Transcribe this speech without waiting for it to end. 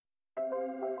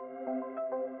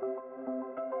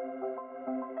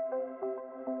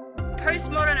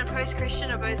postmodern and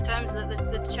post-Christian are both terms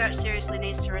that the church seriously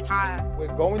needs to retire.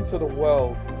 We're going to the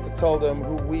world to tell them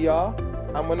who we are,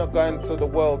 and we're not going to the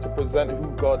world to present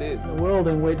who God is. A world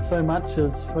in which so much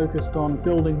is focused on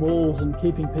building walls and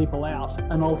keeping people out.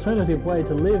 An alternative way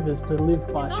to live is to live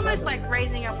by It's almost like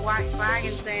raising a white flag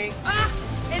and saying,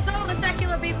 it's all the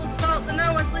secular people's fault that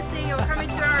no one's listening or coming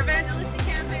to our evangelistic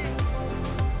campaign.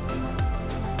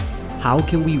 How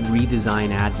can we redesign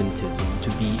Adventism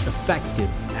to be effective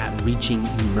at reaching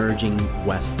emerging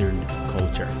Western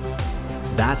culture?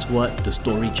 That's what the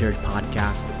Story Church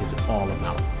podcast is all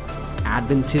about.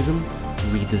 Adventism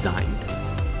redesigned.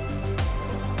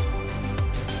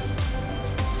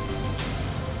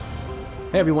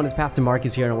 Hey everyone, it's Pastor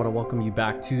Marcus here, and I want to welcome you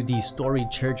back to the Story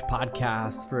Church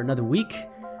podcast for another week,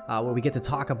 where we get to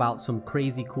talk about some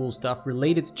crazy cool stuff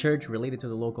related to church, related to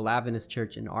the local Adventist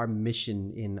church, and our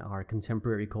mission in our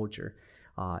contemporary culture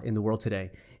in the world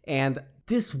today. And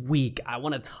this week, I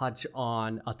want to touch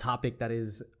on a topic that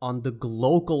is on the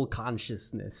global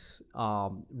consciousness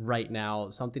right now,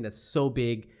 something that's so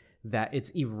big that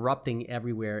it's erupting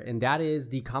everywhere, and that is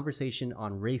the conversation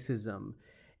on racism.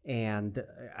 And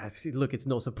look, it's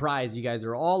no surprise. You guys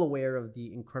are all aware of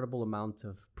the incredible amount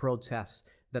of protests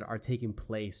that are taking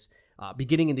place,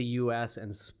 beginning in the U.S.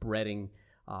 and spreading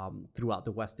throughout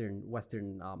the Western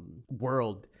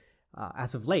world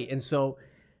as of late. And so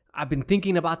I've been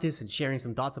thinking about this and sharing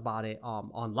some thoughts about it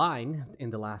online in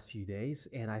the last few days.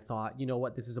 And I thought, you know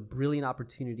what, this is a brilliant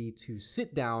opportunity to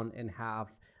sit down and have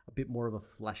a bit more of a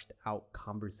fleshed out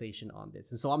conversation on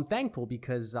this. And so I'm thankful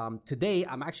because today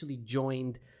I'm actually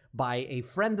joined by a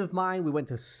friend of mine. We went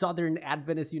to Southern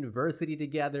Adventist University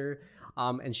together,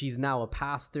 and she's now a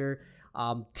pastor.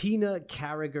 Tina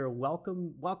Carriger,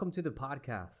 welcome to the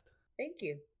podcast. Thank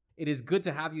you. It is good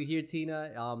to have you here,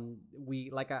 Tina. We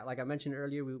like I mentioned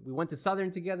earlier, we went to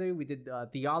Southern together. We did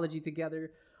theology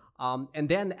together, and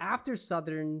then after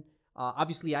Southern,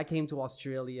 obviously I came to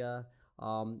Australia.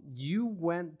 You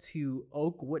went to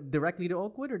Oakwood, directly to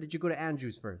Oakwood, or did you go to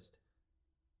Andrews first?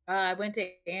 I went to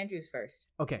Andrews first.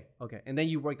 Okay. And then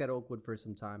you worked at Oakwood for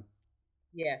some time?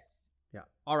 Yes. Yeah.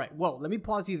 All right. Well, let me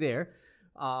pause you there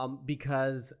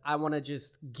because I want to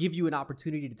just give you an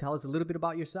opportunity to tell us a little bit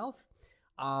about yourself.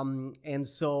 And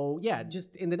so, yeah,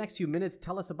 just in the next few minutes,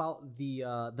 tell us about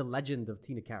the legend of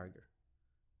Tina Carriger.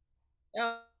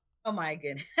 Oh my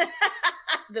goodness.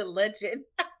 The legend.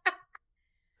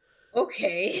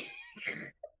 Okay.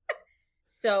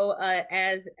 So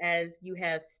as you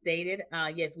have stated,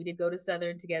 yes, we did go to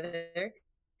Southern together,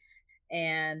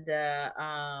 and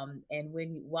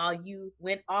while you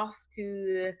went off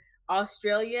to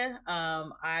Australia,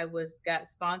 I got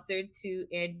sponsored to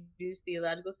Andrews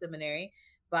Theological Seminary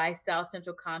by South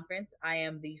Central Conference. I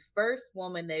am the first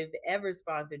woman they've ever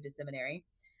sponsored to seminary,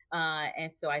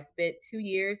 and so I spent 2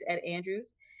 years at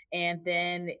Andrews. And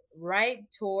then right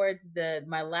towards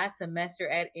my last semester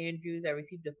at Andrews, I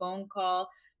received a phone call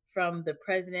from the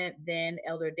president, then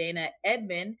Elder Dana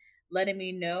Edmond, letting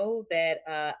me know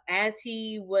that as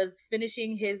he was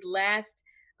finishing his last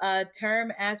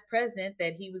term as president,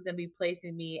 that he was going to be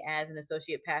placing me as an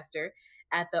associate pastor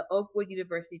at the Oakwood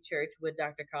University Church with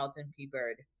Dr. Carlton P.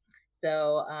 Bird.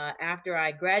 So after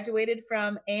I graduated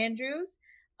from Andrews,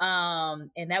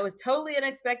 and that was totally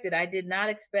unexpected. I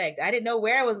didn't know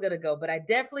where I was going to go, but I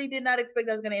definitely did not expect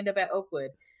I was going to end up at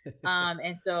Oakwood.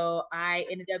 And so I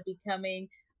ended up becoming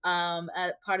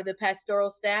a part of the pastoral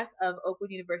staff of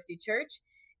Oakwood University Church.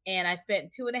 And I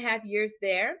spent 2.5 years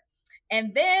there.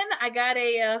 And then I got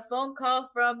a phone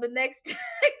call from the next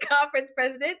conference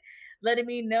president letting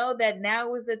me know that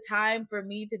now was the time for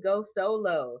me to go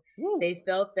solo. Woo. They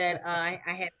felt that I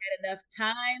had enough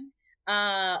time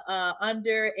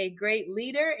under a great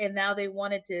leader, and now they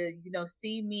wanted to,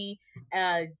 see me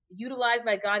utilize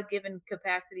my God-given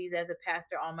capacities as a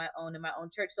pastor on my own in my own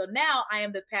church. So now I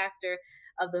am the pastor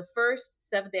of the First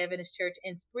Seventh-day Adventist Church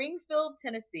in Springfield,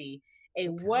 Tennessee, a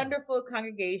wonderful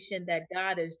congregation that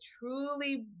God is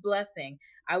truly blessing.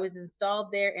 I was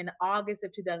installed there in August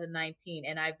of 2019,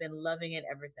 and I've been loving it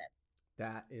ever since.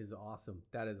 That is awesome.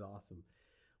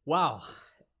 Wow.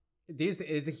 There's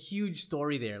a huge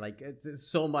story there. Like it's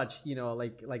so much,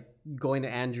 like going to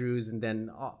Andrews and then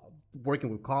working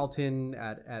with Carlton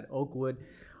at Oakwood.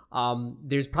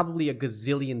 There's probably a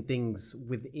gazillion things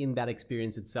within that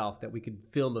experience itself that we could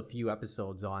film a few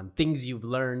episodes on. Things you've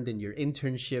learned in your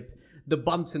internship, the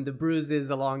bumps and the bruises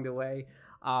along the way,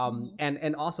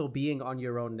 and also being on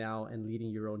your own now and leading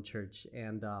your own church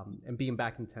and being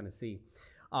back in Tennessee.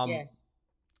 Yes.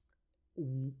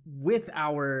 With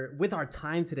our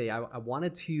time today, I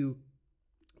wanted to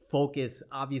focus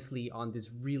obviously on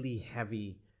this really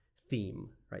heavy theme,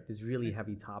 right? This really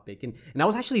heavy topic. And I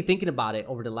was actually thinking about it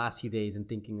over the last few days and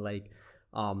thinking like,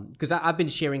 because I've been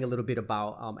sharing a little bit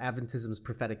about Adventism's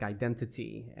prophetic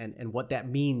identity and what that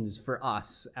means for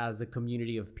us as a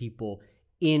community of people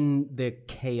in the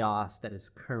chaos that is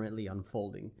currently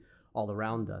unfolding all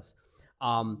around us.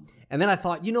 And then I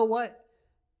thought, you know what?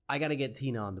 I got to get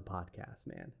Tina on the podcast,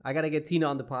 man. I got to get Tina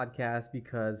on the podcast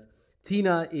because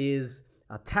Tina is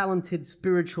a talented,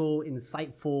 spiritual,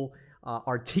 insightful,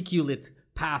 articulate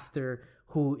pastor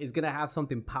who is going to have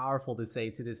something powerful to say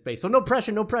to this space. So no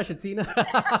pressure, Tina.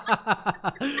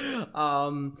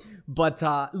 But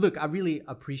look, I really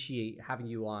appreciate having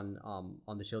you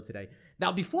on the show today.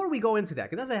 Now, before we go into that,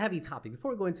 because that's a heavy topic,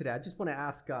 before we go into that, I just want to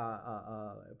ask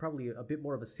probably a bit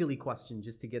more of a silly question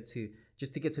just to get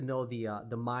to know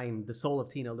the mind, the soul of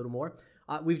Tina a little more.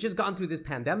 We've just gone through this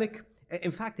pandemic.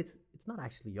 In fact, it's not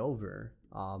actually over.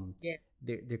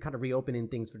 They're kind of reopening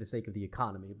things for the sake of the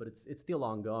economy, but it's still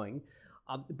ongoing.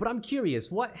 But I'm curious,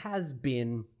 what has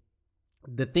been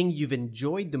the thing you've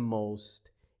enjoyed the most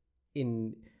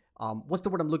in, what's the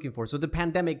word I'm looking for? So the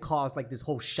pandemic caused like this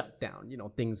whole shutdown,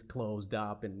 things closed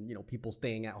up and, people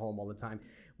staying at home all the time.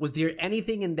 Was there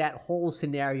anything in that whole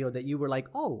scenario that you were like,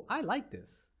 oh, I like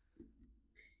this?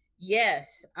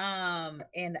 Yes. And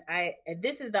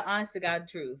this is the honest to God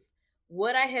truth.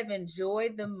 What I have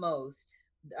enjoyed the most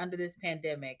under this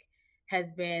pandemic has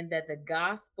been that the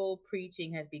gospel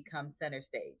preaching has become center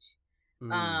stage.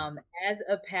 As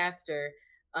a pastor,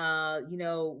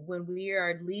 when we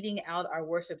are leading out our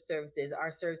worship services,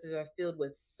 our services are filled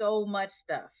with so much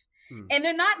stuff. And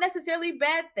they're not necessarily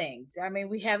bad things. I mean,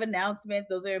 we have announcements.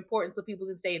 Those are important so people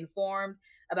can stay informed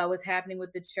about what's happening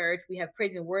with the church. We have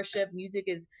praise and worship. Music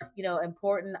is,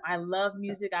 important. I love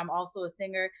music. I'm also a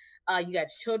singer. You got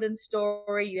children's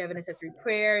story. You have an accessory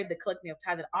prayer, the collecting of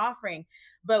tithe and offering.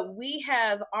 But we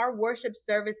have our worship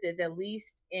services, at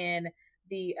least in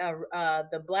the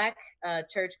Black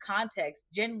church context,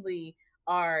 generally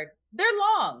they're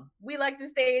long. We like to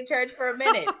stay in church for a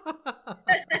minute.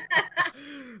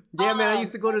 Yeah, man. I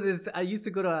used to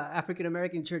go to African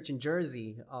American church in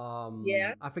Jersey.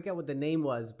 I forget what the name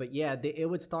was, but yeah, it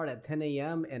would start at 10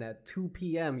 a.m. and at 2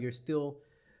 p.m. you're still,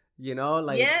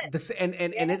 this, and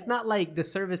it's not like the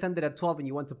service ended at 12 and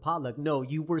you went to potluck. No,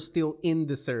 you were still in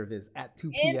the service at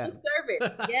 2 p.m. In the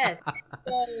service, yes.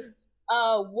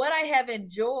 So, what I have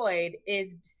enjoyed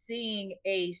is seeing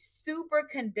a super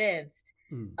condensed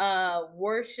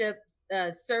worship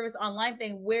service online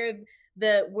thing where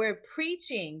the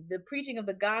preaching of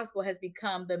the gospel has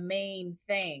become the main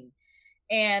thing.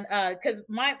 And because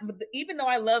even though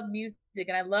I love music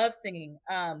and I love singing,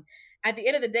 at the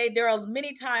end of the day, there are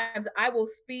many times I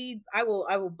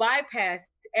will bypass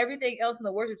everything else in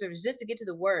the worship service just to get to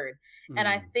the word. And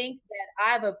I think that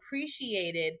I've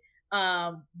appreciated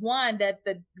one,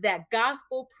 that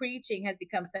gospel preaching has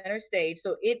become center stage.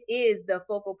 So it is the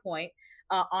focal point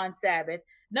on Sabbath.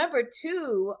 Number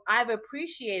two, I've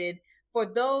appreciated for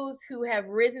those who have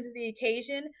risen to the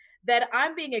occasion that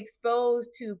I'm being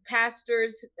exposed to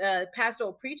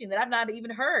pastoral preaching that I've not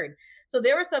even heard. So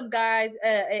there were some guys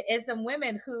and some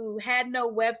women who had no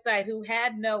website, who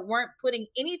weren't putting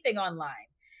anything online.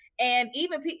 And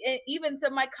even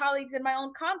some of my colleagues in my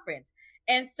own conference.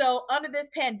 And so under this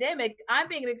pandemic, I'm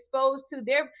being exposed to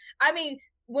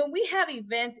when we have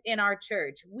events in our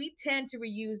church, we tend to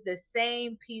reuse the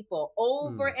same people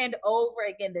over and over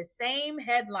again, the same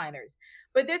headliners.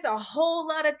 But there's a whole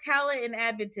lot of talent in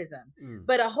Adventism,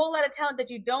 but a whole lot of talent that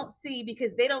you don't see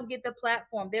because they don't get the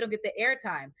platform, they don't get the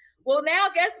airtime. Well, now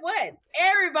guess what?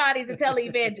 Everybody's a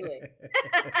televangelist.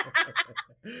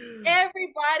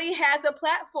 Everybody has a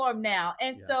platform now.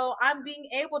 And so I'm being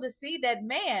able to see that,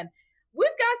 man, we've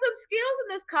got some skills in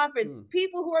this conference,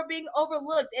 people who are being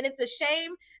overlooked. And it's a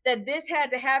shame that this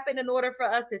had to happen in order for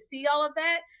us to see all of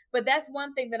that. But that's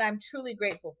one thing that I'm truly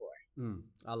grateful for.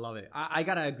 I love it. I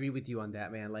got to agree with you on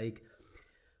that, man. Like,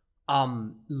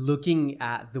 looking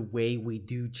at the way we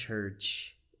do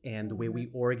church and the way we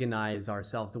organize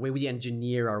ourselves, the way we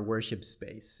engineer our worship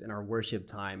space and our worship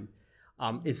time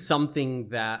is something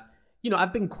that,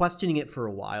 I've been questioning it for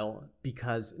a while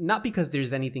not because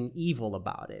there's anything evil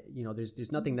about it.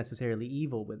 There's nothing necessarily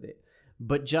evil with it,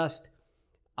 but just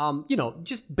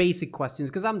basic questions.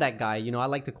 Because I'm that guy, I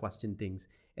like to question things.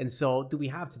 And so do we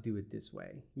have to do it this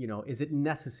way? Is it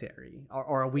necessary?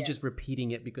 Or are we just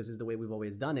repeating it because it's the way we've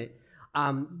always done it?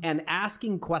 And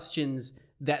asking questions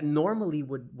that normally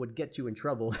would get you in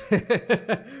trouble.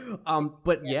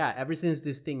 But ever since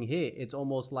this thing hit, it's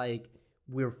almost like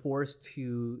we're forced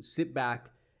to sit back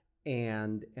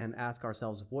and ask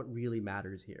ourselves what really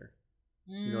matters here.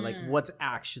 You know, like what's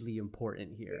actually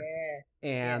important here. Yes.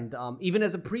 And Yes. Even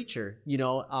as a preacher, you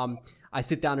know, I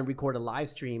sit down and record a live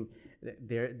stream.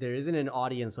 There isn't an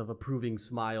audience of approving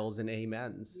smiles and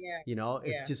amens. Yeah. You know,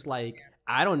 it's Yeah. just like,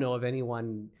 I don't know if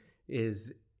anyone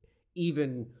is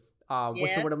even what's the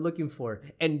Yes. word I'm looking for,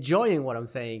 enjoying what I'm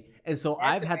saying. And so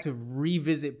That's I've had right. to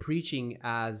revisit preaching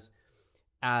as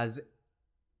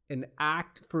an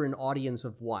act for an audience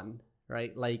of one,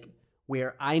 right? Like,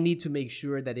 where I need to make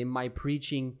sure that in my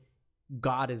preaching,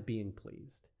 God is being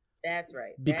pleased. That's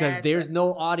right. Because That's there's right.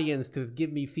 no audience to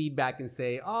give me feedback and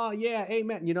say, "Oh yeah,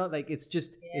 amen." You know, like it's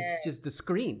just Yes. the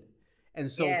screen. And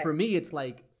so Yes. for me, it's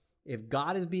like, if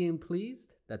God is being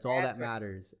pleased, that's all That's that right.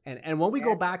 matters. And when we go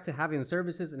That's back to having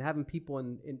services and having people,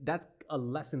 and that's a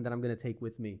lesson that I'm going to take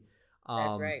with me.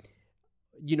 That's right.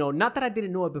 You know, not that I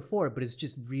didn't know it before, but it's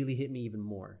just really hit me even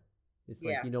more. It's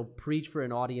like, Yeah. you know, preach for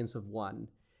an audience of one.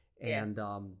 And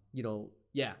Yes. you know,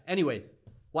 yeah. Anyways,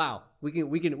 wow. We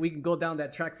can go down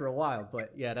that track for a while,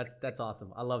 but yeah, that's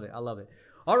awesome. I love it.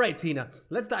 All right, Tina,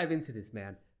 let's dive into this,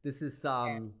 man. This is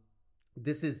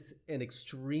an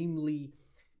extremely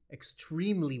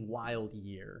wild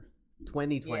year.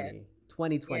 2020. Yeah.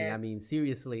 2020. Yeah. I mean,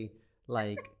 seriously,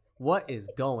 like, what is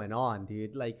going on,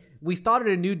 dude? Like, we started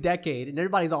a new decade and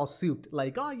everybody's all souped.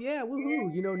 Like, oh yeah,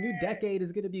 woohoo! You know, new decade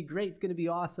is gonna be great. It's gonna be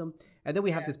awesome. And then we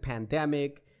have this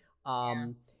pandemic,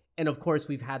 and of course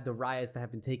we've had the riots that have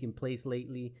been taking place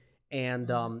lately. And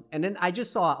then I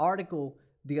just saw an article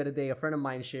the other day. A friend of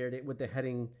mine shared it with the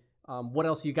heading, "What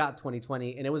else you got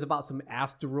 2020?" And it was about some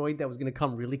asteroid that was gonna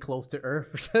come really close to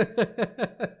Earth.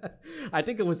 I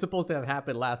think it was supposed to have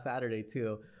happened last Saturday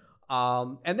too.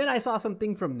 And then I saw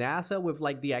something from NASA with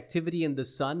like the activity in the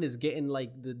sun is getting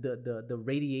like the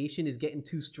radiation is getting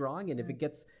too strong, and if it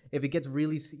gets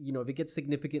really, you know, if it gets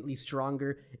significantly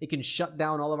stronger, it can shut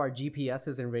down all of our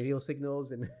GPSs and radio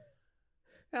signals. And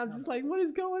I'm just like, what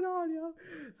is going on, yo?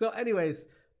 So, anyways,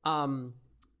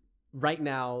 right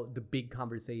now the big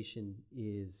conversation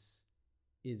is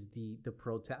the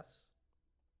protests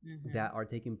that are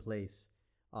taking place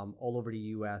all over the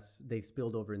U.S. They've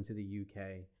spilled over into the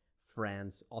U.K.,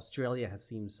 France. Australia has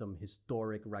seen some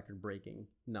historic record-breaking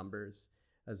numbers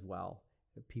as well.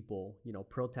 People, you know,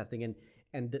 protesting,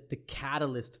 and the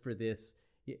catalyst for this,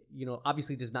 you know,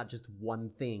 obviously there's not just one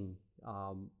thing.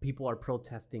 People are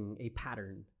protesting a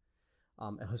pattern,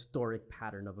 a historic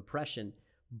pattern of oppression.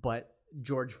 But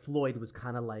George Floyd was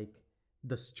kind of like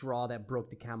the straw that broke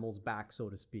the camel's back, so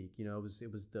to speak. You know,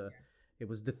 it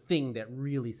was the thing that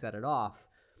really set it off.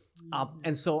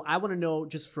 And so I want to know,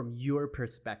 just from your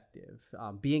perspective,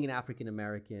 being an African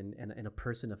American and a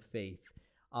person of faith,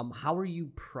 how are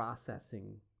you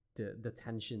processing the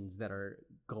tensions that are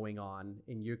going on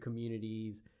in your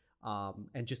communities,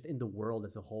 and just in the world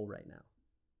as a whole right now?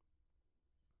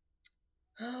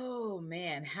 Oh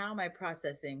man, how am I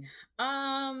processing?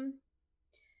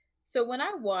 So when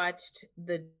I watched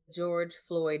the George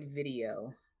Floyd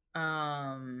video,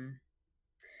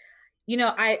 you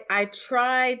know, I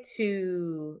try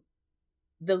to,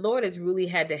 the Lord has really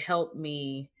had to help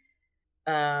me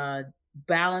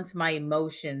balance my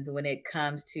emotions when it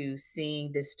comes to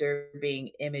seeing disturbing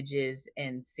images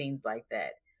and scenes like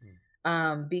that.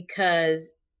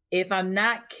 Because if I'm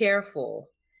not careful,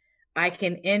 I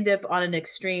can end up on an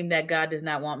extreme that God does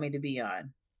not want me to be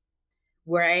on,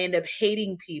 where I end up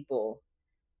hating people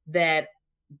that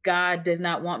God does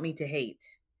not want me to hate.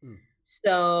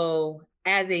 So,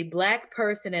 as a Black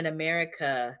person in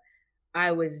America,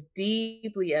 I was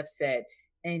deeply upset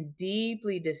and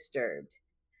deeply disturbed.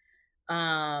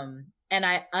 And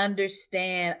I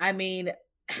understand. I mean,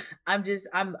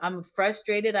 I'm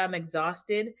frustrated. I'm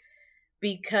exhausted,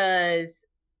 because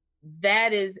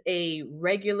that is a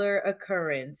regular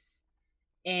occurrence.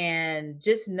 And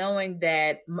just knowing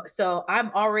that, so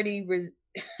I'm already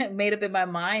made up in my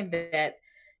mind that,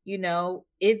 you know,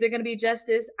 is there going to be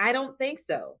justice? I don't think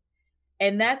so.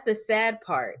 And that's the sad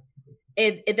part.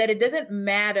 That it doesn't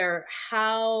matter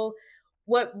how,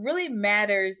 what really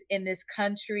matters in this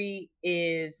country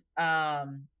is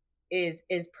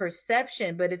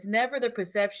perception, but it's never the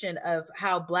perception of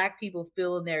how Black people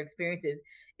feel in their experiences.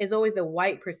 It's always the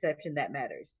white perception that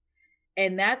matters.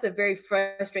 And that's a very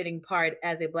frustrating part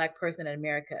as a Black person in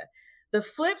America. The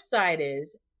flip side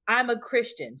is, I'm a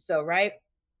Christian, so right.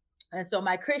 And so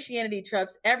my Christianity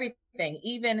trumps everything,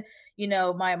 even, you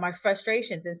know, my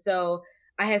frustrations. And so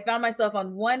I have found myself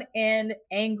on one end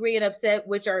angry and upset,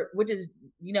 which is,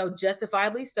 you know,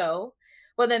 justifiably so.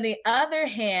 But then the other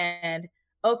hand,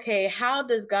 okay, how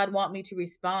does God want me to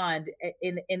respond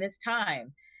in this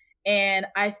time? And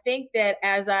I think that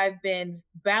as I've been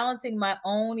balancing my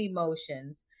own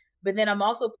emotions, but then I'm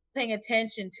also paying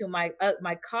attention to my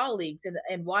colleagues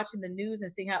and watching the news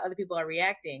and seeing how other people are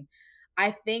reacting.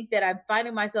 I think that I'm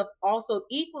finding myself also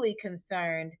equally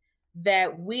concerned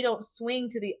that we don't swing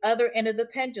to the other end of the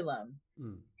pendulum.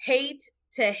 Hate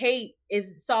to hate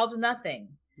solves nothing.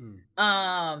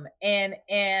 And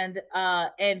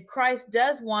Christ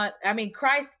does want, I mean,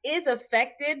 Christ is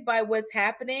affected by what's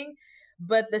happening,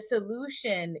 but the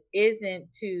solution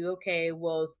isn't to, okay,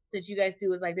 well, since you guys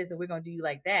do us like this and we're going to do you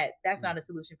like that. That's not a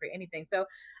solution for anything. So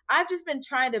I've just been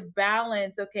trying to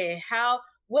balance, okay,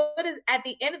 what is, at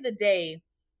the end of the day,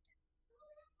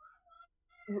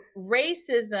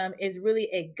 racism is really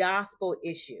a gospel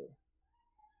issue.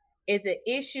 It's an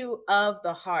issue of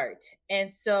the heart. And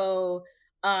so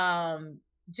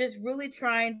just really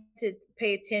trying to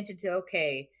pay attention to,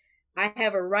 okay, I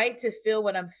have a right to feel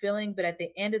what I'm feeling, but at the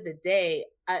end of the day,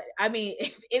 I mean,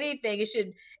 if anything,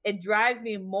 it drives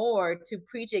me more to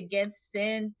preach against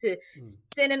sin, to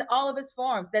sin in all of its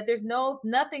forms, that there's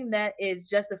nothing that is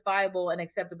justifiable and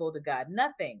acceptable to God.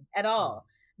 Nothing at all.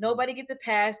 Nobody gets a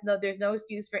pass. No, there's no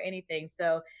excuse for anything.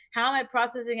 So how am I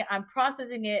processing it? I'm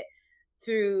processing it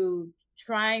through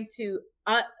trying to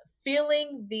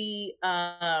feeling the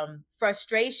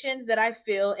frustrations that I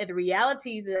feel and the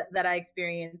realities that I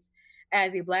experience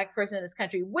as a Black person in this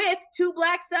country with 2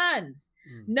 Black sons,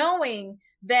 knowing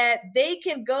that they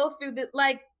can go through the,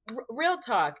 like, real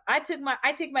talk. I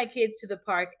take my kids to the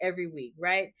park every week,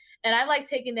 right? And I like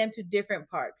taking them to different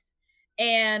parks.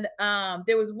 And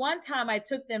there was one time I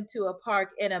took them to a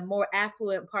park in a more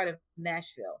affluent part of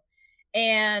Nashville.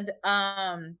 And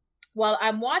while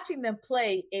I'm watching them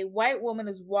play, a white woman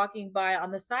is walking by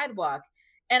on the sidewalk.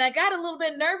 And I got a little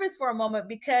bit nervous for a moment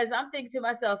because I'm thinking to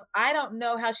myself, I don't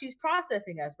know how she's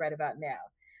processing us right about now.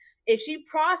 If she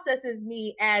processes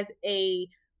me as a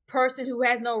person who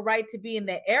has no right to be in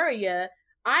the area,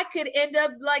 I could end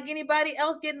up like anybody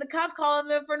else, getting the cops calling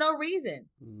them for no reason,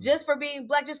 just for being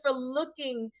Black, just for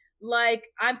looking like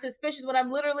I'm suspicious when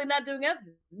I'm literally not doing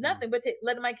nothing but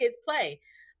letting my kids play.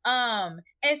 And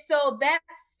so that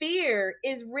fear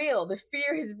is real. The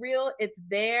fear is real. It's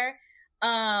there.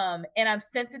 And I'm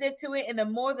sensitive to it. And the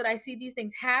more that I see these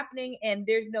things happening and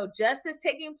there's no justice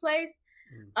taking place,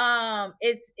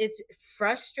 it's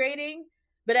frustrating.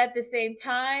 But at the same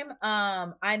time,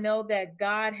 I know that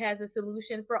God has a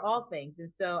solution for all things.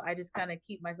 And so I just kind of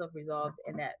keep myself resolved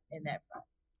in that front.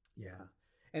 Yeah.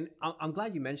 And I'm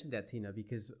glad you mentioned that, Tina,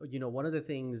 because, you know, one of the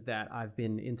things that I've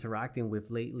been interacting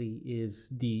with lately is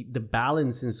the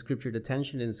balance in Scripture, the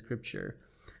tension in Scripture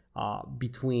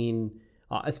between,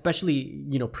 especially,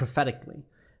 you know, prophetically,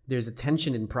 there's a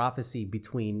tension in prophecy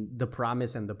between the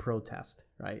promise and the protest,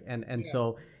 right? And yes.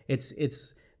 So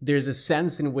there's a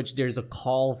sense in which there's a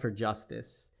call for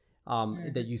justice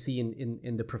that you see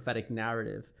in the prophetic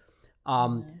narrative,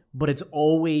 but it's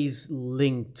always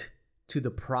linked to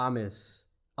the promise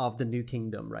of the new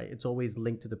kingdom, right? It's always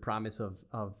linked to the promise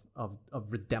of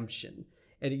redemption,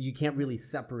 and you can't really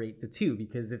separate the two,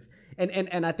 because if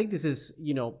and I think this is,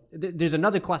 you know, there's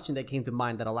another question that came to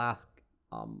mind that I'll ask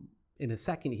in a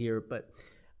second here, but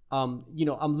you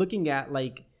know, I'm looking at,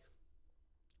 like,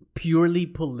 purely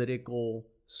political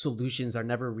solutions are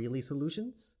never really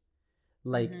solutions.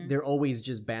 Like, they're always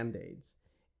just band-aids.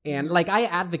 And like, I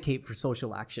advocate for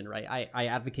social action, right? I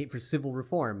advocate for civil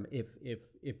reform.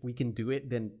 If we can do it,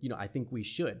 then, you know, I think we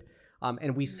should.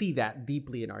 And we see that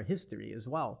deeply in our history as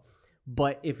well.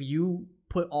 But if you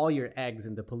put all your eggs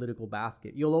in the political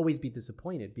basket, you'll always be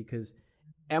disappointed, because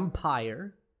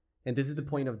empire, and this is the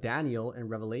point of Daniel and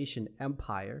Revelation,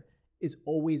 empire is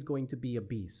always going to be a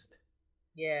beast.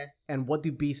 Yes. And what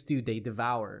do beasts do? They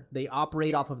devour. They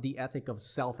operate off of the ethic of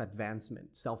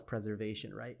self-advancement,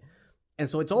 self-preservation, right? And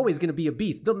so it's always going to be a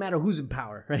beast. Doesn't matter who's in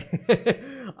power, right?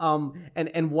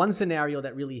 And one scenario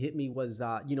that really hit me was,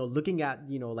 you know, looking at,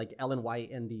 you know, like Ellen White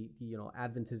and the you know,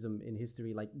 Adventism in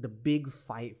history, like the big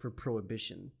fight for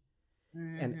prohibition.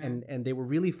 And they were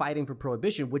really fighting for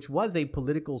prohibition, which was a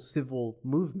political civil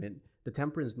movement, the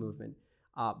temperance movement,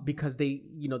 because they,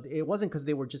 you know, it wasn't because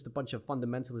they were just a bunch of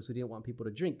fundamentalists who didn't want people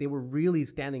to drink. They were really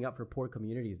standing up for poor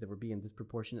communities that were being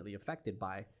disproportionately affected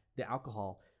by the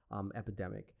alcohol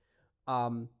epidemic.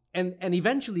 And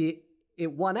eventually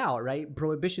it won out, right?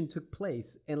 Prohibition took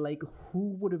place. And like,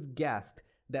 who would have guessed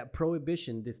that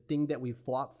prohibition, this thing that we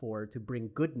fought for to bring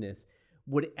goodness,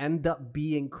 would end up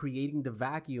creating the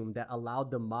vacuum that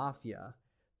allowed the mafia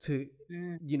to,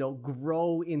 you know,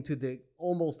 grow into the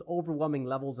almost overwhelming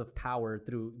levels of power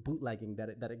through bootlegging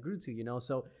that it grew to, you know?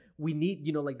 So we need,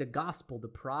 you know, like, the gospel, the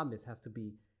promise has to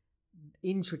be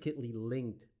intricately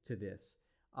linked to this,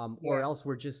 or else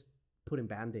we're just putting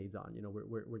band-aids on, you know,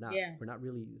 we're not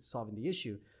really solving the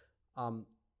issue. And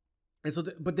so,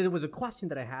 but there was a question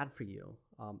that I had for you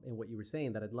in what you were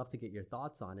saying that I'd love to get your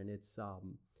thoughts on. And it's,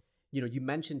 you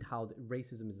mentioned how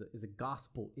racism is a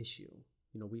gospel issue.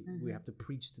 We have to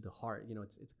preach to the heart.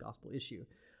 It's a gospel issue.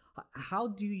 How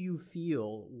do you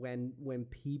feel when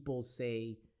people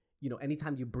say,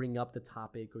 anytime you bring up the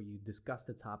topic or you discuss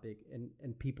the topic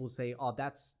and people say, oh,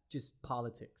 that's just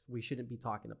politics. We shouldn't be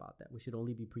talking about that. We should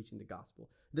only be preaching the gospel.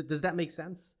 Does that make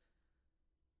sense?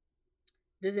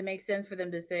 Does it make sense for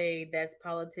them to say that's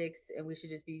politics and we should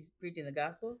just be preaching the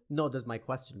gospel? No, does my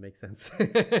question make sense?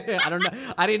 I don't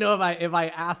know. I didn't know if I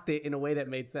asked it in a way that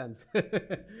made sense.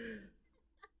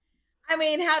 I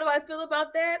mean, how do I feel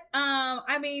about that?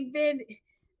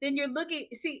 Then you're looking,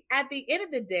 see, at the end of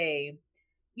the day,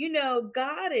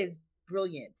 God is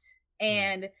brilliant.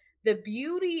 And the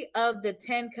beauty of the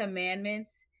 10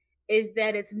 Commandments is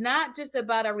that it's not just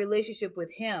about our relationship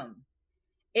with him.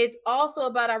 It's also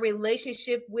about our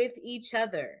relationship with each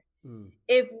other.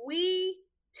 If we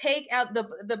take out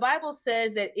the Bible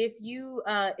says that if you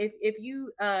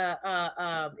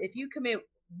commit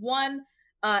one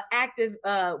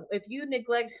if you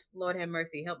neglect, Lord have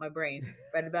mercy, help my brain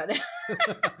right about that.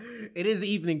 It is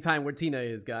evening time where Tina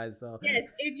is, guys. So yes,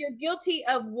 if you're guilty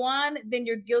of one, then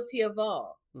you're guilty of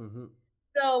all. Mm-hmm.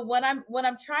 So what I'm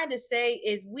trying to say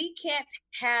is we can't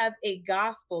have a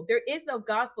gospel. There is no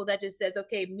gospel that just says,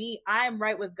 okay, I'm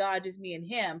right with God, just me and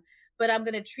him, but I'm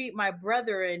going to treat my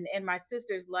brother and my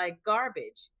sisters like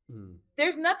garbage.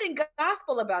 There's nothing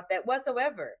gospel about that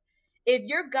whatsoever. If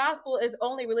your gospel is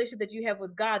only relationship that you have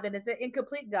with God, then it's an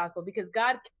incomplete gospel because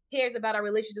God cares about our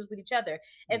relationships with each other.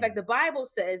 In fact, the Bible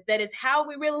says that it's how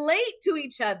we relate to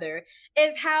each other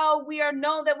is how we are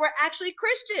known that we're actually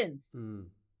Christians.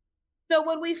 So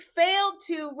when we fail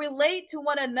to relate to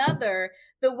one another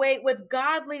the way with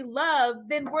godly love,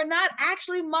 then we're not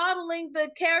actually modeling the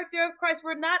character of Christ.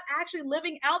 We're not actually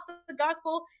living out the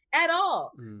gospel at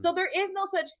all. So there is no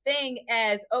such thing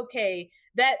as, okay,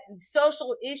 that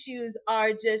social issues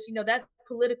are just, that's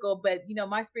political, but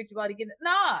my spirituality,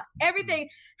 everything.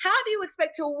 How do you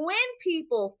expect to win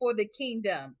people for the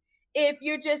kingdom if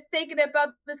you're just thinking about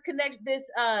this connection, is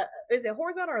it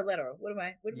horizontal or lateral? What am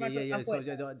I? Yeah. So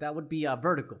that would be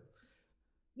vertical.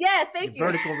 Yeah, thank you.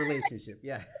 Vertical relationship.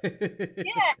 Yeah.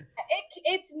 Yeah,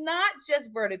 it's not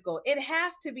just vertical. It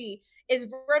has to be. It's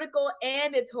vertical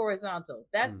and it's horizontal.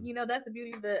 That's that's the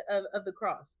beauty of the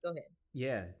cross. Go ahead.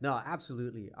 Yeah. No,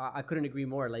 absolutely. I couldn't agree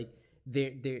more. Like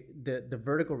the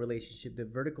vertical relationship, the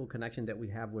vertical connection that we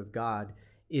have with God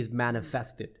is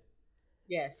manifested.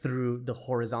 Yes. Through the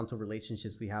horizontal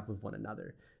relationships we have with one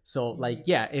another. So like,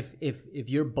 yeah, if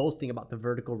you're boasting about the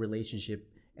vertical relationship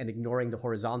and ignoring the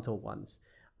horizontal ones,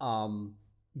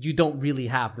 you don't really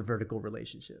have the vertical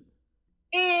relationship.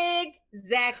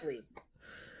 Exactly.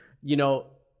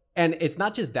 And it's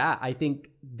not just that. I think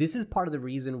this is part of the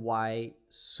reason why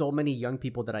so many young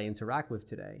people that I interact with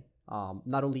today,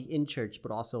 not only in church,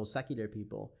 but also secular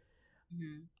people,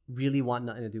 really want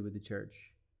nothing to do with the church.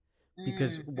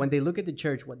 Because when they look at the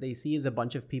church, what they see is a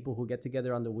bunch of people who get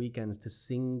together on the weekends to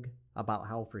sing about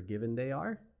how forgiven they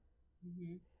are,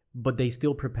 but they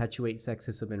still perpetuate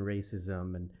sexism and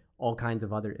racism and all kinds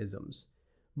of other isms.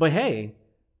 But hey,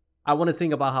 I want to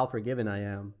sing about how forgiven I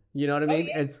am. You know what I mean?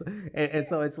 Yeah. And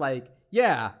so it's like,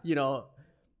 yeah,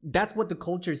 that's what the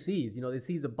culture sees. It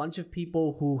sees a bunch of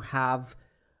people who have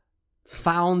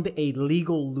found a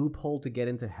legal loophole to get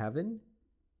into heaven.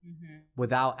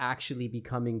 Without actually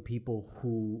becoming people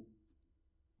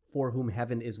for whom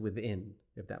heaven is within,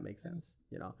 if that makes sense,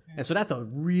 And so that's a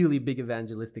really big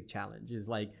evangelistic challenge, is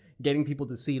like getting people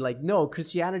to see like, no,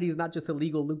 Christianity is not just a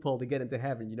legal loophole to get into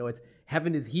heaven. It's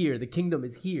heaven is here. The kingdom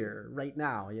is here right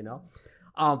now,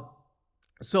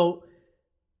 So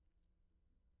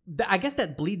I guess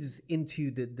that bleeds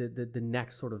into the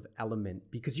next sort of element,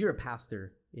 because you're a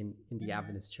pastor in the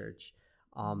Adventist church.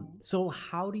 So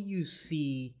how do you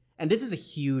see, and this is a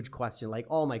huge question, like,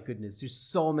 oh my goodness, there's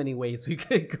so many ways we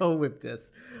could go with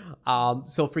this.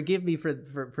 So forgive me for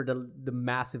the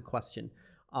massive question.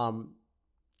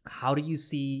 How do you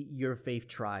see your faith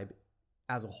tribe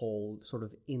as a whole sort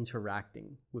of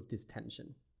interacting with this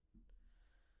tension?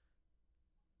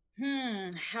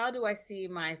 How do I see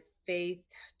my faith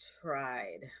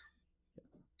tribe?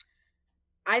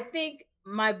 I think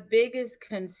my biggest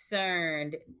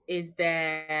concern is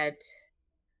that,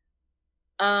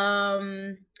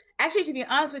 actually, to be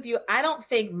honest with you, I don't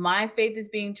think my faith is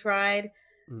being tried,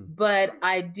 but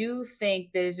I do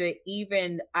think there's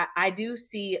I do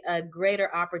see a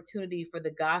greater opportunity for the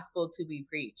gospel to be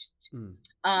preached. In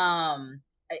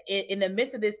the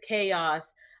midst of this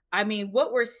chaos, I mean,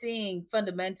 what we're seeing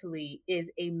fundamentally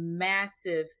is a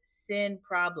massive sin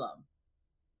problem.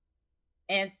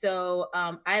 And so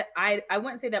I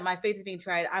wouldn't say that my faith is being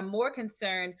tried. I'm more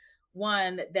concerned,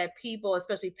 one, that people,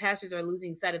 especially pastors, are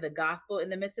losing sight of the gospel in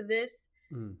the midst of this.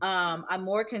 I'm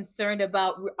more concerned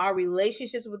about our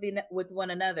relationships with one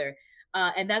another.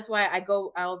 And that's why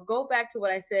I'll go back to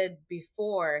what I said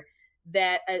before,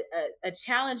 that a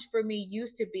challenge for me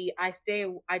used to be I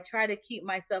try to keep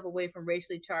myself away from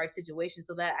racially charged situations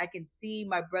so that I can see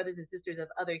my brothers and sisters of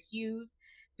other hues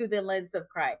through the lens of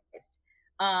Christ.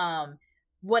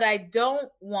 What I don't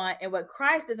want, and what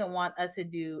Christ doesn't want us to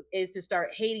do, is to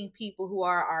start hating people who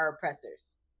are our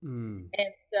oppressors. And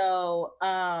so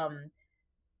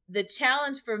the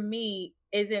challenge for me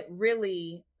isn't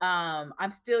really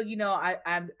I'm still,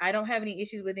 I don't have any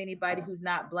issues with anybody who's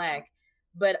not Black,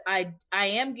 but I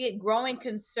am growing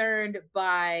concerned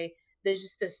by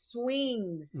just the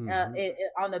swings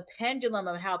on the pendulum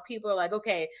of how people are like,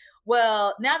 okay,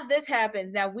 well, now that this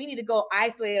happens, now we need to go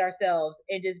isolate ourselves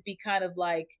and just be kind of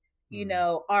like,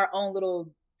 our own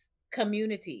little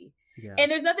community. Yeah.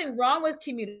 And there's nothing wrong with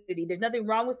community. There's nothing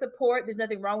wrong with support. There's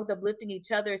nothing wrong with uplifting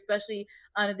each other, especially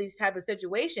under these type of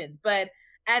situations. But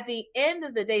at the end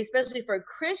of the day, especially for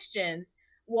Christians,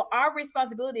 well, our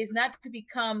responsibility is not to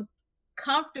become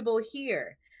comfortable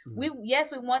here. We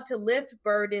want to lift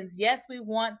burdens. Yes, we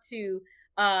want to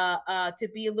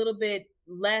be a little bit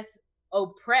less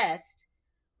oppressed.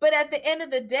 But at the end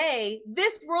of the day,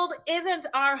 this world isn't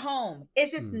our home.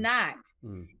 It's just not.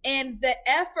 And the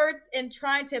efforts in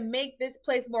trying to make this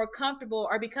place more comfortable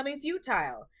are becoming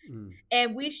futile.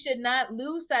 And we should not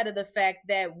lose sight of the fact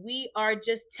that we are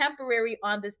just temporary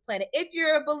on this planet. If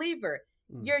you're a believer,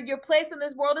 your place in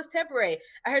this world is temporary.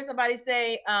 I heard somebody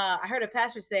say, I heard a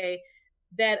pastor say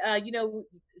that,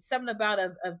 something about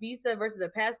a visa versus a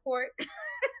passport.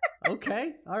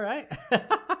 Okay. All right.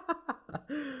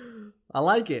 I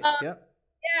like it. Yep.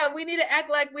 Yeah, we need to act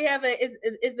like we have is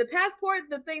the passport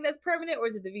the thing that's permanent, or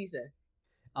is it the visa?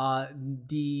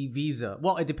 The visa.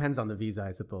 Well, it depends on the visa,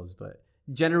 I suppose, but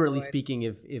generally speaking,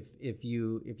 if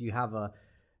you have a,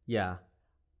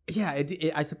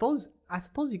 I suppose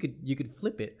you could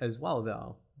flip it as well,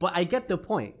 though. But I get the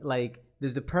point. Like,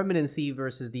 there's the permanency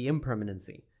versus the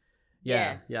impermanency.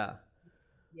 Yeah. Yes. Yeah.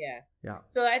 Yeah.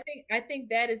 So I think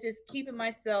that is just keeping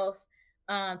myself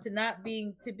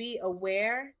to be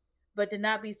aware, but to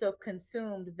not be so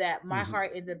consumed that my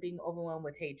heart ends up being overwhelmed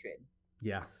with hatred.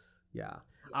 Yes. Yeah.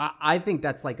 I think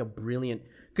that's like a brilliant,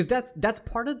 because that's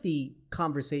part of the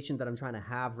conversation that I'm trying to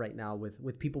have right now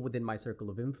with people within my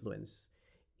circle of influence,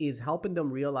 is helping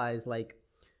them realize, like,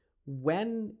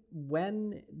 when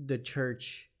the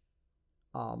church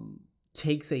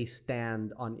takes a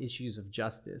stand on issues of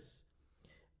justice,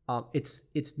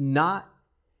 it's not,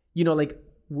 like,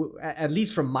 at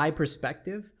least from my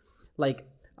perspective, like,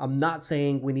 I'm not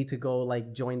saying we need to go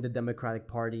like join the Democratic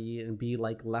Party and be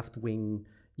like left-wing,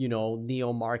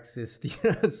 neo-Marxist,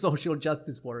 social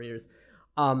justice warriors,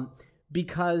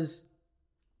 because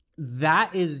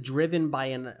that is driven by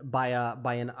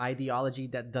an ideology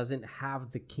that doesn't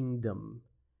have the kingdom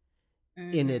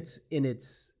in its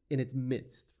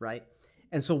midst, right?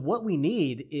 And so what we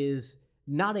need is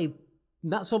not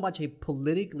so much a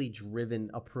politically driven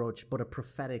approach, but a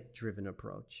prophetic driven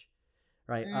approach,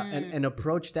 right? An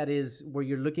approach that is where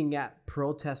you're looking at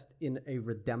protest in a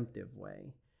redemptive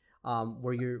way,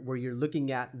 where you're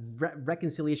looking at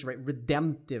reconciliation, right? A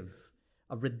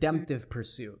redemptive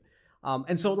pursuit.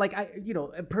 And so, like,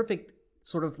 a perfect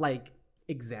sort of like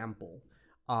example.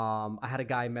 I had a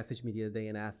guy message me the other day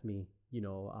and ask me,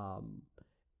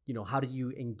 how do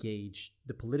you engage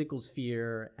the political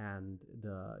sphere and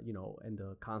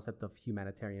the concept of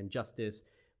humanitarian justice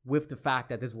with the fact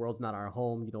that this world's not our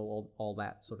home, all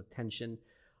that sort of tension.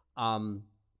 And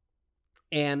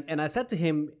I said to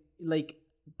him, like,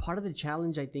 part of the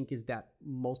challenge, I think, is that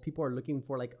most people are looking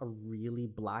for like a really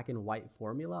black and white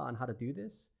formula on how to do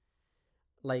this.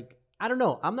 Like, I don't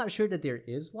know. I'm not sure that there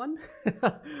is one.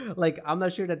 Like, I'm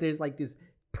not sure that there's like this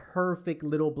perfect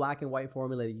little black and white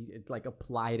formula that you like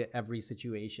apply to every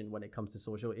situation when it comes to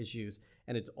social issues,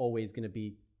 and it's always going to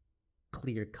be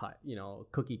clear cut,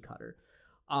 cookie cutter.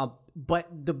 But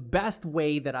the best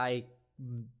way that I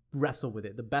wrestle with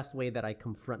it, the best way that I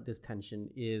confront this tension,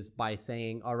 is by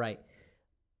saying, all right,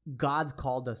 God's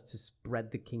called us to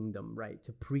spread the kingdom, right?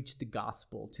 To preach the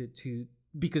gospel, to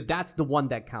because that's the one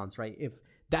that counts, right? If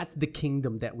that's the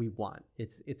kingdom that we want.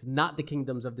 It's not the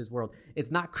kingdoms of this world.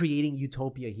 It's not creating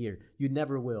utopia here. You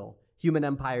never will. Human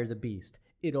empire is a beast.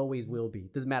 It always will be.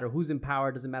 Doesn't matter who's in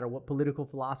power. Doesn't matter what political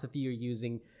philosophy you're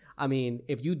using. I mean,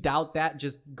 if you doubt that,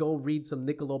 just go read some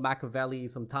Niccolo Machiavelli,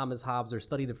 some Thomas Hobbes, or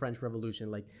study the French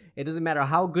Revolution. Like, it doesn't matter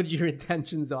how good your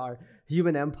intentions are.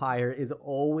 Human empire is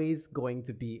always going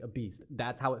to be a beast.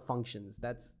 That's how it functions.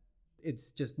 It's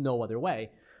just no other way.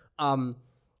 And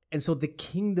so the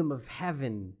kingdom of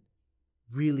heaven,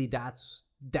 really, that's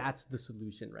the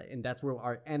solution, right? And that's where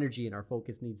our energy and our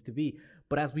focus needs to be.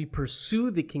 But as we pursue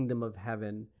the kingdom of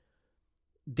heaven,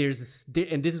 and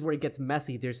this is where it gets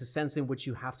messy, there's a sense in which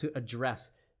you have to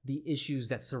address the issues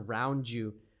that surround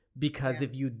you, because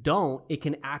if you don't, it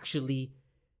can actually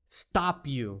stop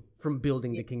you from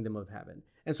building the kingdom of heaven.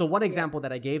 And so one example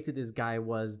that I gave to this guy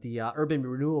was the Urban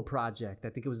Renewal Project.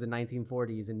 I think it was the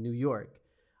 1940s in New York,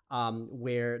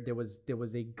 where there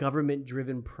was a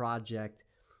government-driven project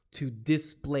to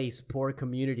displace poor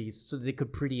communities so that they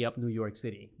could pretty up New York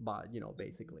City, but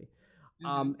basically.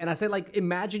 And I said, like,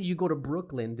 imagine you go to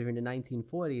Brooklyn during the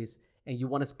 1940s and you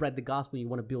want to spread the gospel, you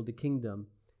want to build the kingdom,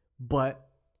 but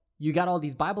you got all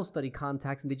these Bible study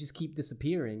contacts and they just keep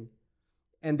disappearing.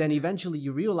 And then eventually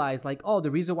you realize, like, oh,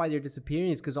 the reason why they're disappearing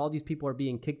is because all these people are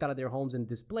being kicked out of their homes and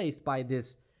displaced by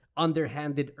this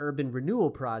underhanded urban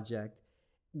renewal project,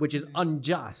 which is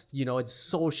unjust. It's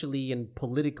socially and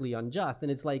politically unjust.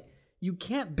 And it's like, you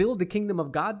can't build the kingdom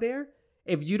of God there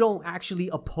if you don't actually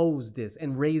oppose this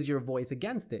and raise your voice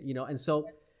against it, And so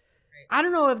I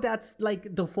don't know if that's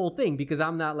like the full thing, because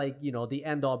I'm not like, the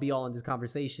end all be all in this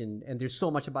conversation. And there's so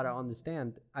much about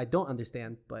it I don't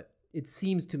understand, but it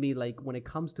seems to me like when it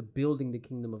comes to building the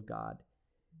kingdom of God,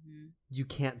 you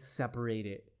can't separate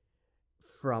it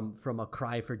from a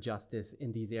cry for justice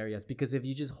in these areas, because if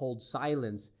you just hold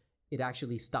silence, it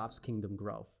actually stops kingdom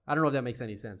growth. I don't know if that makes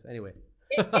any sense. Anyway.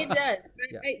 It does.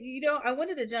 Yeah. I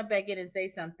wanted to jump back in and say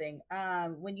something.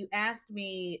 When you asked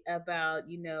me about,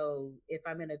 if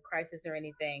I'm in a crisis or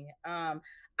anything,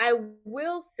 I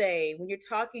will say, when you're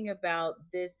talking about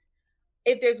this,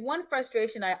 if there's one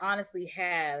frustration I honestly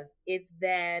have, it's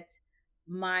that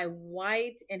my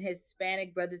white and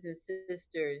Hispanic brothers and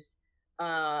sisters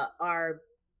are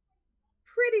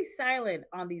pretty silent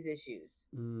on these issues.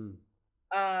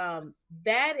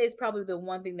 That is probably the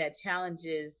one thing that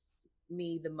challenges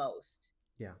me the most.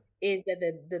 Yeah, is that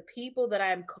the people that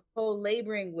I'm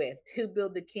co-laboring with to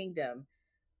build the kingdom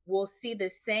will see the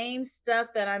same stuff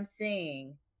that I'm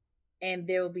seeing, and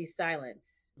there will be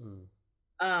silence.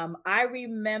 I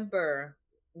remember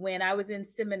when I was in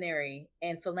seminary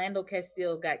and Philando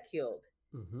Castile got killed.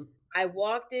 I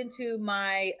walked into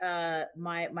my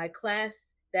my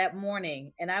class that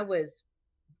morning and I was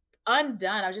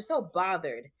undone. I was just so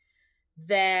bothered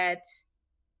that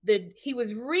he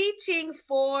was reaching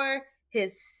for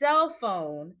his cell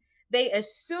phone. They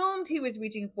assumed he was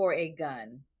reaching for a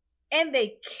gun and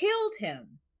they killed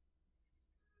him.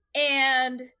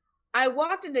 And I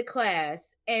walked into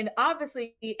class, and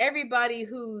obviously everybody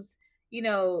who's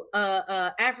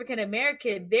African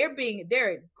American, they're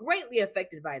greatly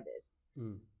affected by this.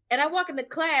 And I walk into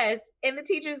class, and the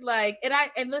teacher's like,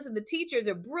 and listen, the teacher's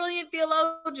a brilliant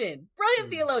theologian.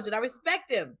 I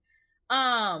respect him.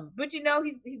 But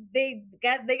they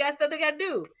got stuff they got to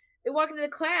do. They walk into the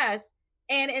class,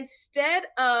 and instead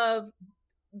of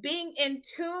being in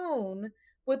tune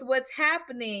with what's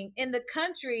happening in the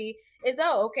country, is,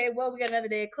 oh, okay, well, we got another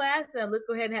day of class, and let's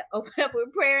go ahead and open up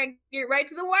with prayer and get right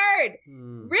to the word.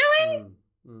 Really?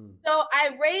 So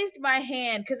I raised my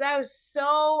hand because I was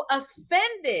so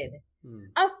offended. And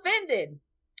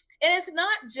it's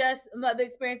not just the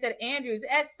experience at Andrews.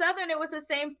 At Southern, it was the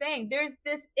same thing. There's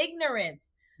this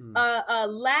ignorance, a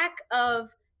lack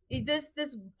of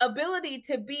this ability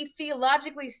to be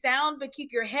theologically sound, but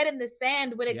keep your head in the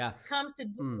sand when it comes to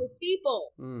dealing with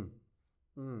people.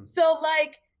 So,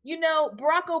 like,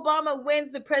 Barack Obama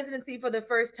wins the presidency for the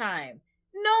first time.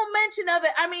 No mention of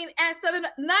it. I mean, at Southern,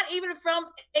 not even from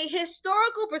a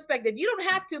historical perspective. You don't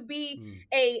have to be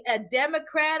a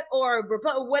Democrat or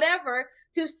whatever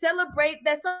to celebrate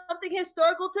that something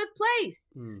historical took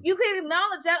place. You can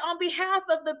acknowledge that on behalf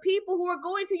of the people who are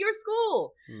going to your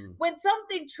school. When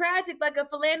something tragic like a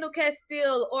Philando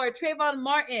Castile or a Trayvon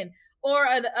Martin or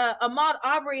an Ahmaud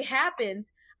Arbery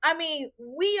happens, I mean,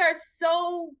 we are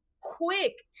so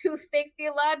quick to think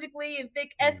theologically and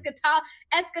think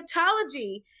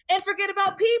eschatology and forget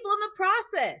about people in the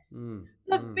process.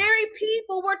 The very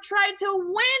people we're trying to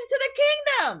win to the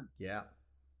kingdom. Yeah.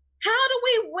 How do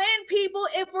we win people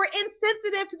if we're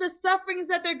insensitive to the sufferings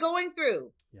that they're going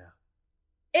through? Yeah.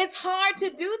 It's hard to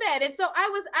do that. And so I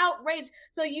was outraged.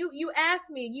 So you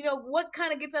asked me, what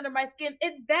kind of gets under my skin?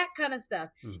 It's that kind of stuff.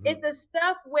 It's the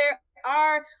stuff where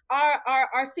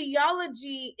our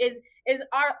theology is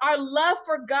our love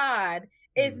for God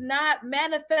is not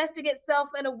manifesting itself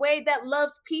in a way that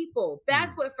loves people.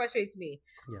 That's what frustrates me.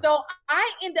 Yeah. So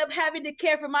I end up having to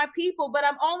care for my people, but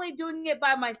I'm only doing it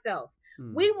by myself.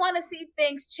 We want to see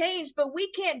things change, but we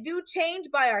can't do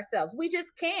change by ourselves. We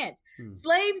just can't.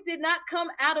 Slaves did not come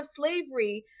out of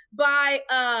slavery by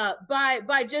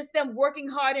just them working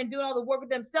hard and doing all the work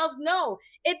with themselves. No,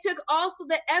 it took also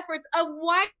the efforts of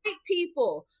white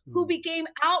people who became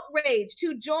outraged,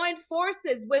 to join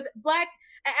forces with Black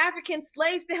African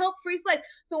slaves to help free slaves.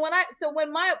 So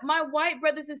when my white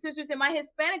brothers and sisters and my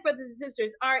Hispanic brothers and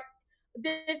sisters are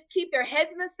just keep their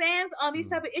heads in the sands on these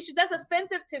type of issues, that's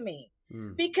offensive to me.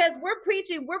 Because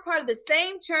we're part of the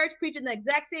same church, preaching the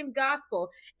exact same gospel.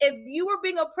 If you were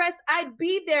being oppressed, I'd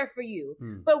be there for you.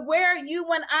 But where are you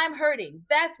when I'm hurting?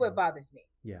 That's what bothers me.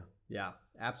 Yeah,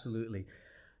 absolutely.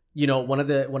 You know, one of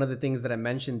the things that I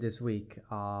mentioned this week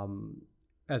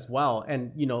as well,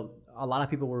 and you know, a lot of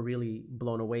people were really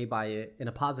blown away by it in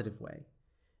a positive way,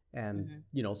 and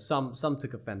you know, some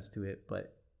took offense to it,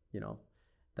 but you know,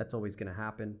 that's always going to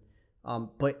happen.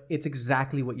 But it's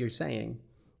exactly what you're saying.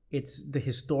 It's the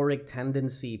historic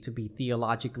tendency to be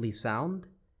theologically sound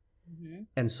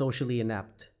and socially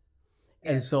inept.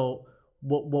 Yeah. And so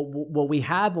what we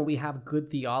have when we have good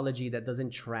theology that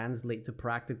doesn't translate to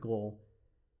practical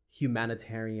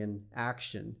humanitarian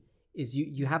action is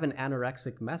you have an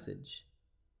anorexic message.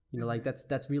 You know, like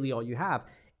that's really all you have.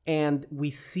 And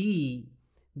we see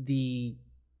the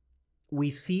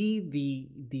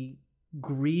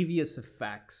grievous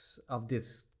effects of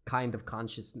this kind of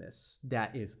consciousness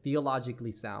that is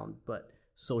theologically sound but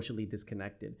socially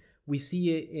disconnected. We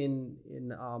see it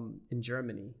in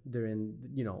Germany during,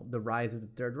 you know, the rise of the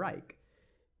Third Reich,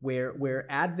 where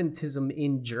Adventism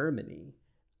in Germany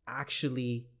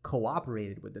actually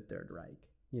cooperated with the Third Reich.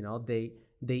 You know, they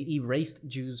erased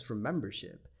Jews from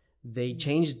membership. They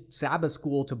changed Sabbath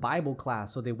school to Bible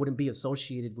class so they wouldn't be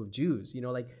associated with Jews. You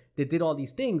know, like they did all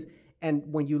these things. And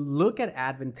when you look at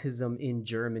Adventism in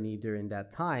Germany during that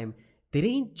time, they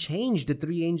didn't change the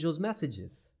three angels'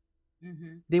 messages.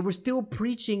 They were still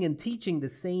preaching and teaching the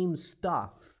same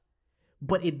stuff,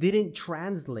 but it didn't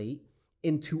translate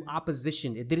into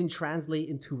opposition. It didn't translate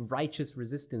into righteous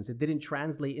resistance. It didn't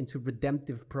translate into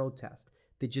redemptive protest.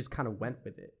 They just kind of went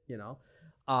with it, you know?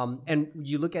 And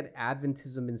you look at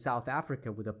Adventism in South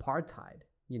Africa with apartheid,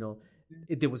 you know,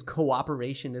 there was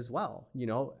cooperation as well. You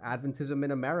know, Adventism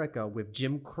in America with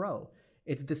Jim Crow.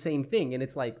 It's the same thing. And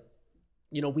it's like,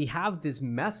 you know, we have this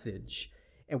message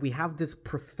and we have this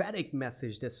prophetic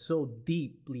message that's so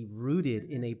deeply rooted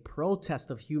in a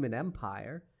protest of human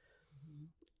empire.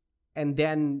 And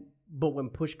then, but when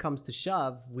push comes to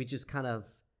shove, we just kind of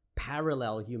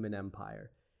parallel human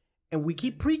empire. And we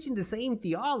keep preaching the same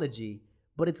theology,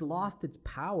 but it's lost its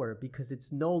power because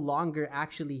it's no longer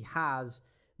actually has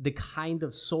the kind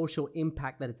of social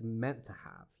impact that it's meant to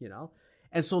have, you know?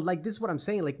 And so like, this is what I'm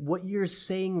saying, like what you're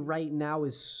saying right now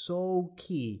is so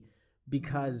key,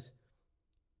 because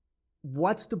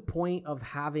what's the point of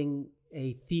having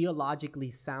a theologically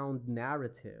sound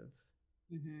narrative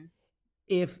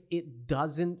if it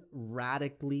doesn't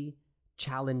radically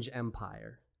challenge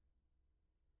empire?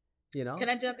 You know? Can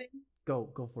I jump in?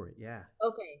 Go for it. Yeah.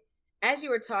 Okay. As you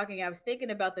were talking, I was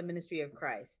thinking about the ministry of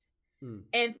Christ.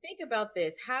 And think about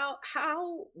this.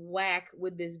 How whack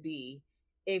would this be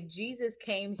if Jesus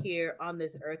came here on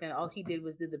this earth and all he did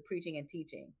was do the preaching and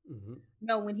teaching?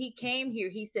 No, when he came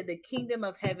here, he said the kingdom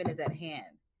of heaven is at hand.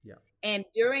 Yeah. And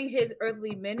during his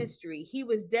earthly ministry, he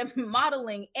was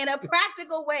modeling in a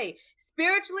practical way,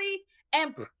 spiritually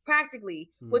and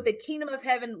practically, what the kingdom of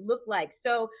heaven looked like.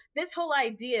 So this whole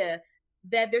idea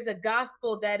that there's a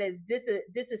gospel that is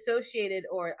disassociated,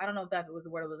 or I don't know if that was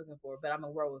the word I was looking for, but I'm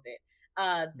gonna roll with it.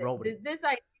 This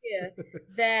idea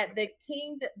that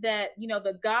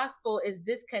the gospel is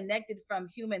disconnected from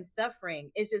human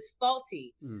suffering is just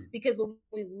faulty. Because when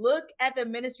we look at the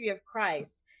ministry of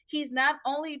Christ, he's not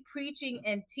only preaching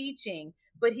and teaching,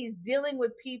 but he's dealing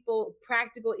with people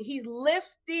practical. He's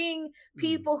lifting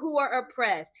people who are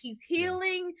oppressed. He's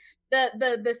healing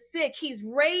the sick. He's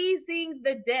raising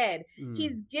the dead.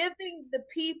 He's giving the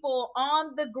people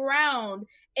on the ground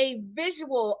a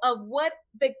visual of what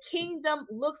the kingdom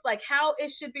looks like, how it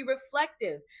should be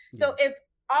reflective. So if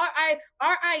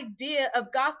our idea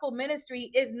of gospel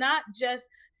ministry is not just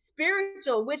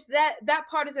spiritual, which that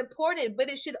part is important, but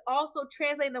it should also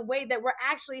translate in a way that we're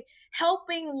actually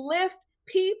helping lift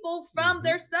people from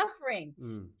their suffering.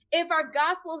 If our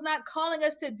gospel is not calling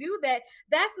us to do that,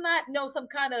 that's not some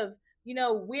kind of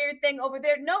weird thing over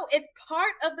there. No, it's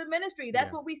part of the ministry.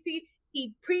 That's what we see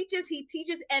He preaches, he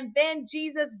teaches, and then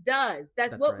Jesus does.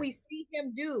 That's what right. we see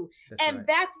him do. That's And right.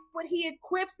 that's what he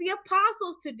equips the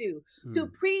apostles to do, to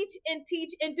preach and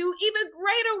teach and do even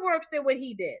greater works than what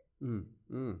he did.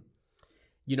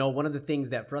 You know, one of the things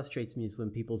that frustrates me is when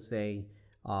people say,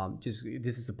 this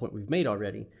is a point we've made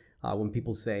already, when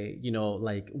people say, you know,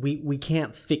 like, we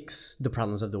can't fix the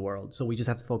problems of the world, so we just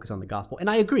have to focus on the gospel. And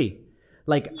I agree.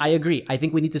 Like, I agree. I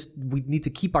think we need to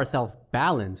keep ourselves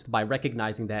balanced by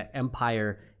recognizing that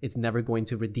empire is never going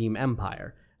to redeem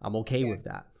empire. I'm okay with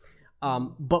that.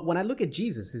 But when I look at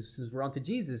Jesus, as we're on to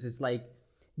Jesus, it's like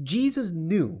Jesus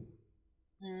knew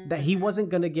that he wasn't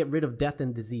going to get rid of death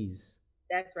and disease.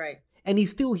 That's right. And he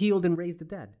still healed and raised the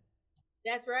dead.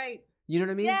 That's right. You know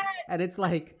what I mean? Yes. And it's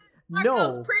like,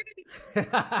 no,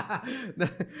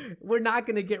 we're not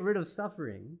going to get rid of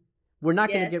suffering. We're not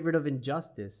going to get rid of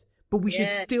injustice, but we should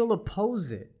still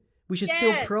oppose it. We should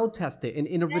still protest it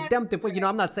in a redemptive way. You know,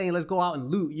 I'm not saying let's go out and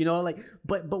loot, you know, like,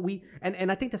 but we,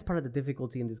 and I think that's part of the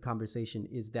difficulty in this conversation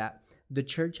is that the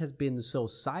church has been so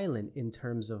silent in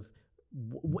terms of,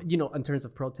 you know, in terms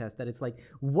of protest, that it's like,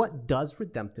 what does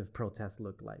redemptive protest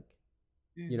look like?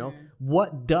 You know,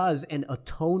 what does an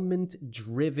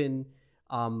atonement-driven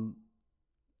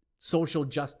social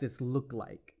justice look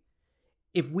like?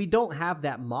 If we don't have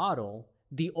that model,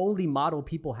 the only model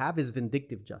people have is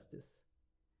vindictive justice.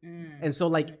 And so,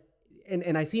 like,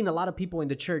 and I've seen a lot of people in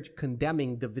the church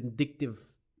condemning the vindictive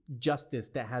justice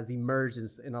that has emerged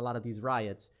in a lot of these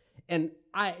riots. And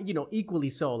I, you know, equally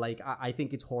so, like, I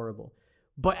think it's horrible.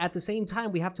 But at the same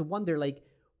time, we have to wonder, like,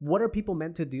 what are people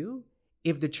meant to do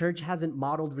if the church hasn't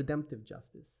modeled redemptive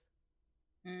justice?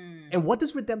 And what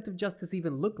does redemptive justice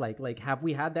even look like? Like, have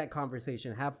we had that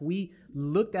conversation? Have we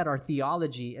looked at our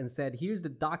theology and said, here's the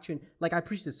doctrine? Like, I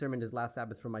preached a sermon this last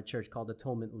Sabbath for my church called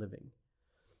Atonement Living,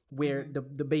 where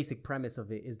the basic premise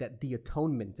of it is that the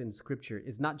atonement in Scripture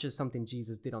is not just something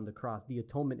Jesus did on the cross. The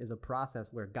atonement is a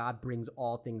process where God brings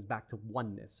all things back to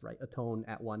oneness, right? Atone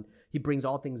at one. He brings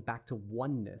all things back to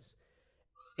oneness.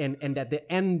 And at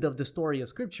the end of the story of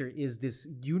Scripture is this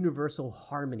universal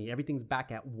harmony. Everything's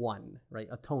back at one, right?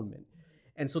 Atonement.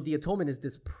 And so the atonement is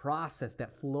this process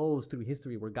that flows through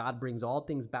history where God brings all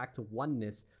things back to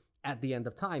oneness at the end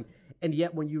of time. And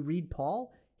yet when you read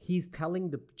Paul, he's telling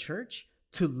the church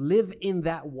to live in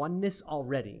that oneness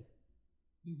already.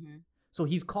 So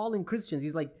he's calling Christians,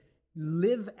 he's like,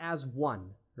 live as one,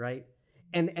 right?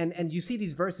 And you see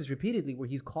these verses repeatedly where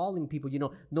he's calling people, you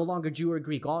know, no longer Jew or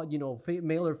Greek, all, you know,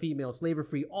 male or female, slave or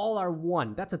free, all are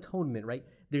one. That's atonement, right?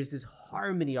 There's this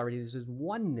harmony already. There's this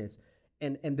oneness.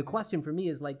 And the question for me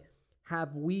is, like,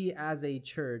 have we as a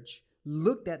church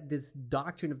looked at this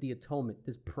doctrine of the atonement,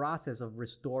 this process of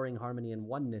restoring harmony and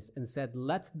oneness, and said,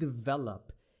 let's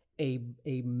develop a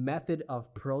method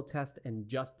of protest and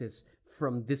justice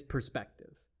from this perspective?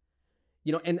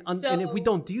 You know, and if we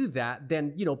don't do that,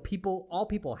 then, you know, all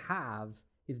people have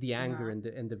is the anger and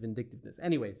the vindictiveness.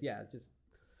 Anyways, yeah, just.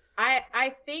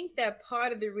 I think that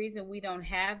part of the reason we don't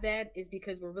have that is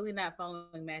because we're really not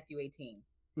following Matthew 18.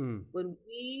 When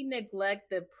we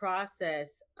neglect the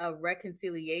process of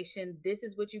reconciliation, this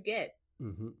is what you get.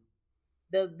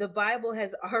 The Bible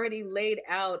has already laid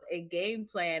out a game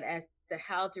plan as to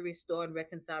how to restore and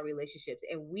reconcile relationships,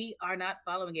 and we are not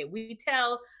following it. We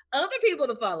tell other people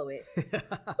to follow it,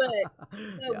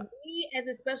 but we,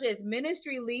 especially as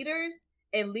ministry leaders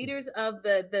and leaders of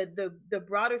the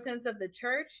broader sense of the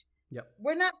church,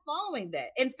 we're not following that.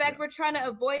 In fact, we're trying to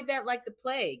avoid that like the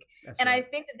plague. That's right. I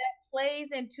think that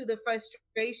plays into the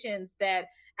frustrations that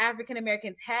African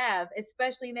Americans have,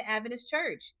 especially in the Adventist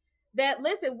church. That,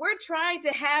 listen, we're trying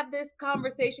to have this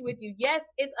conversation with you. Yes,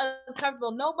 it's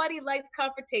uncomfortable. Nobody likes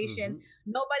confrontation.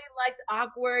 Nobody likes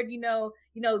awkward,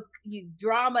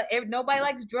 drama. Nobody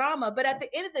likes drama. But at the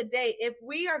end of the day, if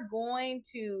we are going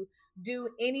to do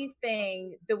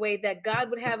anything the way that God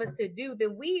would have us to do,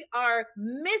 then we are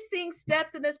missing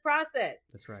steps in this process.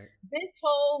 That's right. This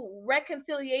whole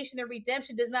reconciliation and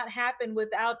redemption does not happen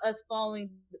without us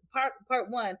following part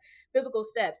one, biblical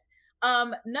steps.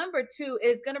 Number two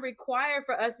is going to require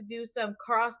for us to do some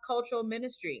cross-cultural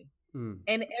ministry.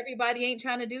 And everybody ain't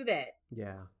trying to do that.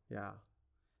 Yeah.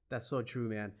 That's so true,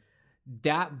 man.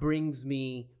 That brings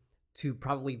me to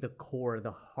probably the core,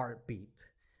 the heartbeat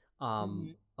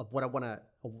of what I want to,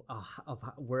 of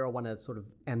where I want to sort of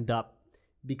end up.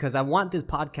 Because I want this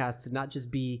podcast to not just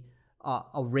be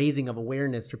a raising of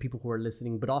awareness for people who are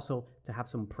listening, but also to have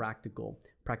some practical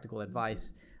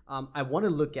advice. I want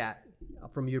to look at,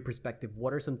 from your perspective,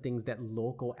 what are some things that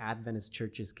local Adventist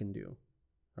churches can do?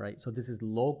 All right. So this is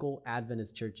local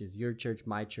Adventist churches, your church,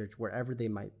 my church, wherever they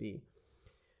might be.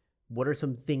 what are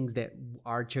some things that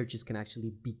our churches can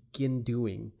actually begin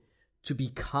doing to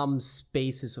become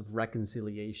spaces of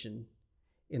reconciliation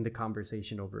in the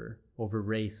conversation over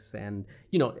race? And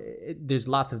there's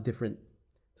lots of different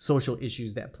social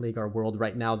issues that plague our world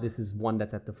right now. This is one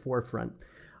that's at the forefront.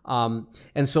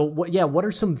 And so what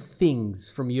are some things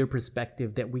from your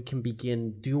perspective that we can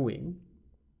begin doing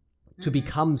to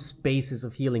become spaces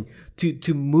of healing,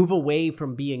 to move away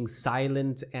from being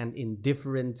silent and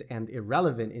indifferent and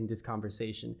irrelevant in this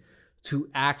conversation, to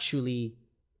actually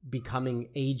becoming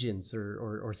agents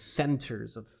or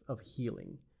centers of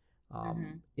healing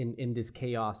in this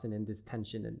chaos and in this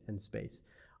tension and space?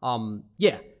 What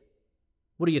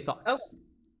are your thoughts? Okay.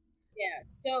 Yeah.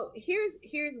 So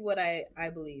here's what I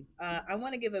believe. I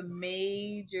want to give a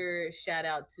major shout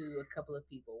out to a couple of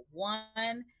people.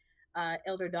 One,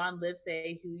 Elder Don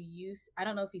Livesay, I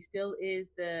don't know if he still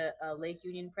is the Lake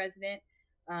Union president,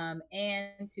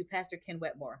 and to Pastor Ken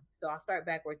Wetmore. So I'll start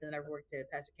backwards and then I'll work to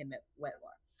Pastor Ken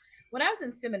Wetmore. When I was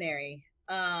in seminary,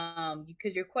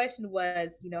 because your question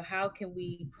was, how can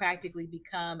we practically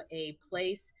become a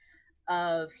place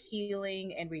of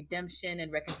healing and redemption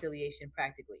and reconciliation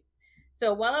practically?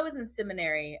 So while I was in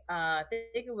seminary, I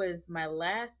think it was my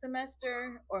last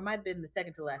semester, or it might have been the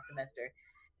second to last semester,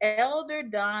 Elder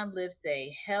Don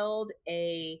Livesay held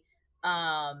a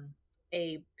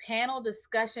panel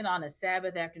discussion on a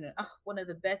Sabbath afternoon. Oh, one of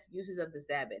the best uses of the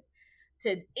Sabbath.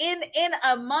 In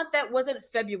a month that wasn't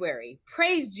February.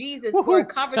 Praise Jesus for a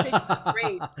conversation of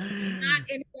grace, not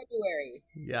in February.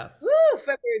 Yes. Woo!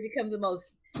 February becomes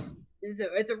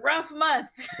it's a rough month.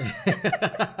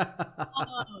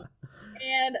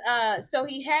 So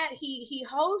he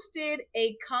hosted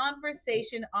a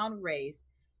conversation on race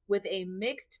with a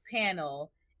mixed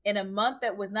panel in a month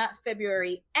that was not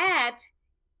February at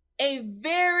a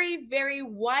very, very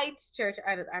white church.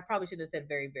 I probably shouldn't have said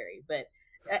very, very, but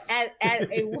at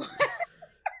a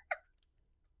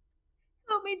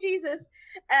help me Jesus,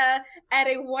 at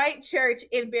a white church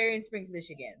in Berrien Springs,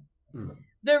 Michigan.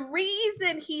 The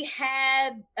reason he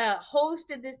had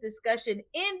hosted this discussion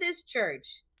in this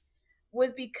church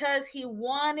was because he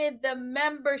wanted the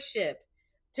membership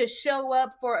to show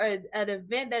up for an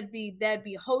event that'd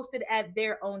be hosted at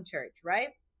their own church, right?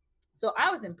 So I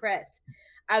was impressed.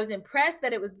 I was impressed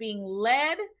that it was being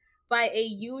led by a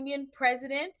union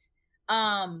president,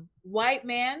 white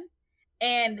man,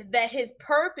 and that his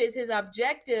purpose, his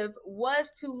objective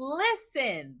was to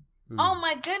listen. Oh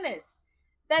my goodness.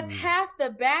 That's half the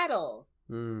battle.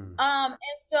 And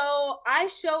so I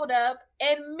showed up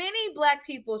and many Black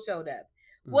people showed up.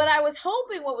 What I was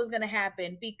hoping what was going to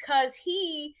happen, because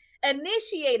he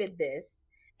initiated this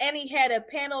and he had a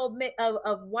panel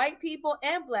of white people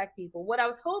and Black people. What I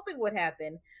was hoping would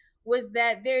happen was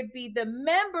that there'd be the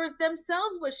members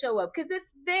themselves would show up because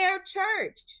it's their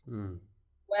church.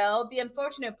 Well, the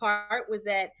unfortunate part was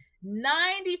that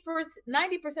 90%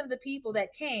 of the people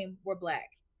that came were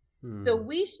Black. So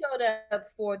we showed up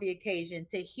for the occasion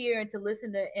to hear and to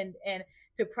listen to and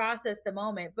to process the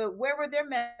moment. But where were their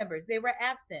members? They were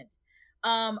absent.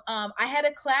 I had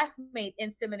a classmate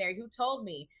in seminary who told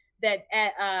me that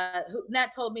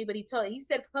he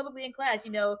said publicly in class,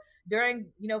 during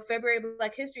February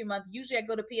Black History Month, usually I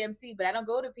go to PMC, but I don't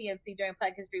go to PMC during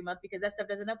Black History Month because that stuff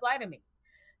doesn't apply to me.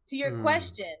 To your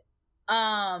question,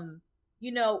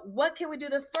 what can we do?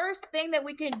 The first thing that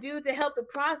we can do to help the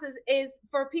process is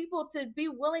for people to be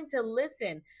willing to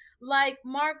listen. Like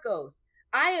Marcos,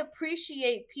 I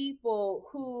appreciate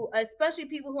people especially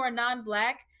people who are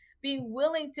non-Black, being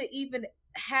willing to even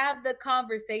have the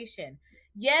conversation.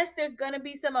 Yes, there's going to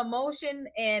be some emotion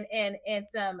and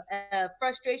some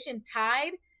frustration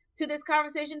tied to this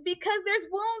conversation because there's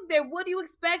wounds there. What do you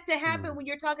expect to happen when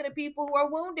you're talking to people who are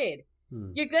wounded?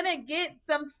 You're going to get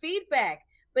some feedback.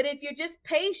 But if you're just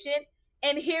patient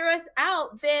and hear us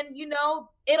out, then,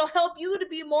 it'll help you to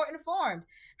be more informed.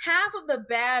 Half of the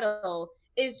battle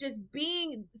is just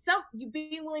being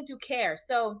willing to care.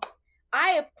 So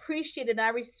I appreciated and I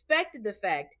respected the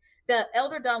fact that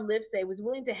Elder Don Livesay was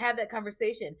willing to have that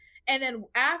conversation. And then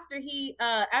after the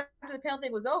panel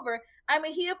thing was over,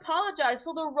 he apologized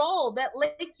for the role that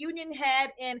Lake Union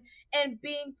had and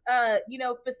being,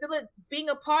 being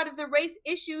a part of the race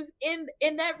issues in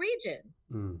that region.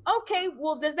 Okay,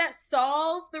 well, does that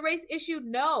solve the race issue?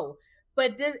 No.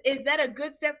 But is that a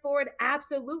good step forward?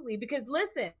 Absolutely. Because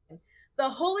listen, the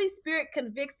Holy Spirit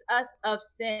convicts us of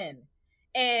sin.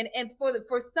 And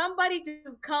for somebody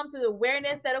to come to the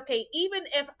awareness that, okay, even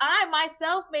if I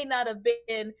myself may not have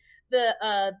been the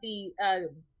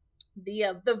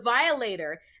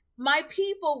violator, my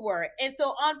people were. And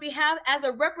so on behalf, as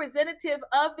a representative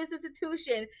of this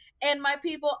institution and my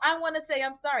people, I want to say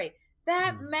I'm sorry.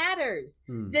 That matters.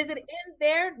 Does it end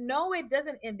there? No, it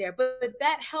doesn't end there. But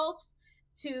that helps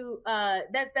to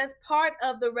that's part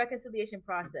of the reconciliation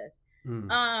process.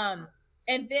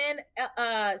 And then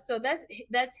so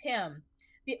that's him.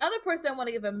 The other person I want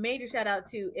to give a major shout out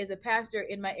to is a pastor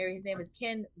in my area. His name is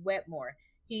Ken Wetmore.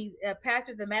 He's a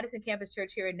pastor at the Madison Campus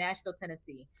Church here in Nashville,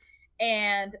 Tennessee.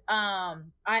 And I'll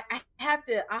have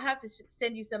to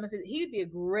send you some of his. He'd be a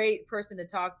great person to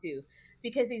talk to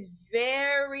because he's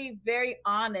very, very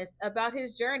honest about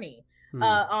his journey.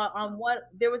 On what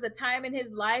there was a time in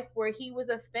his life where he was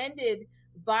offended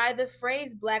by the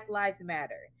phrase Black Lives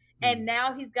Matter. And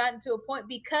now he's gotten to a point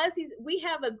because we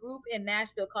have a group in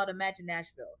Nashville called Imagine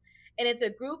Nashville. And it's a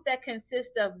group that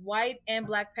consists of white and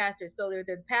Black pastors. So they're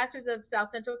the pastors of South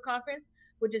Central Conference,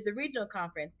 which is the regional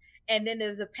conference. And then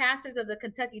there's the pastors of the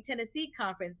Kentucky-Tennessee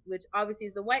Conference, which obviously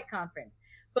is the white conference.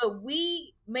 But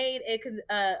we made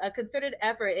a concerted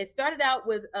effort. It started out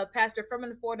with Pastor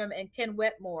Furman Fordham and Ken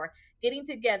Wetmore getting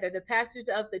together, the pastors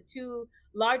of the two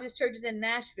largest churches in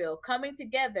Nashville, coming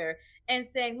together and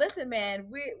saying, listen, man,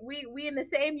 we in the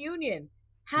same union.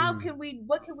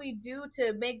 What can we do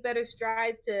to make better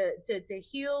strides to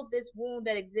heal this wound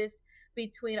that exists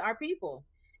between our people?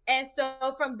 And so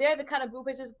from there, the kind of group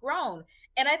has just grown.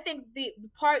 And I think the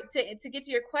part to get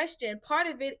to your question, part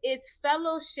of it is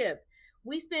fellowship.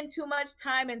 We spend too much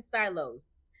time in silos.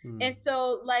 And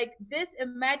so like this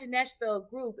Imagine Nashville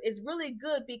group is really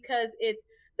good because it's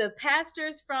the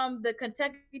pastors from the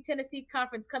Kentucky-Tennessee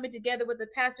Conference coming together with the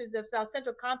pastors of South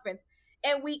Central Conference,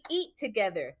 and we eat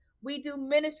together. We do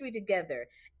ministry together.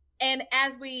 And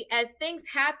as things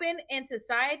happen in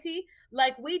society,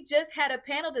 like we just had a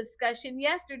panel discussion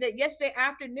yesterday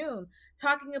afternoon,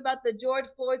 talking about the George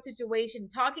Floyd situation,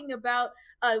 talking about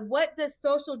what does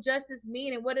social justice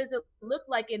mean and what does it look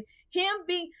like. And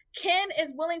Ken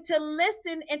is willing to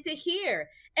listen and to hear.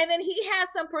 And then he has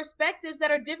some perspectives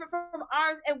that are different from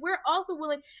ours. And we're also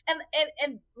willing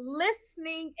and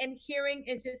listening and hearing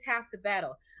is just half the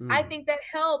battle. I think that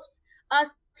helps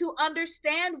us to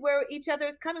understand where each other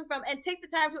is coming from and take the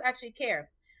time to actually care.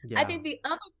 I think the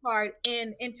other part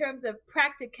in terms of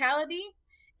practicality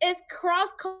is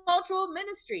cross-cultural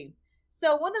ministry.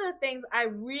 So one of the things I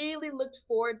really looked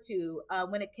forward to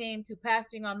when it came to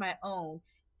pastoring on my own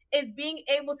is being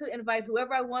able to invite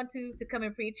whoever I want to come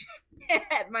and preach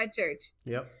at my church.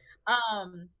 Yep.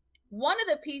 One of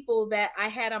the people that I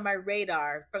had on my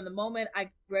radar from the moment I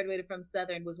graduated from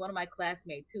Southern was one of my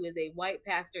classmates who is a white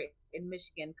pastor in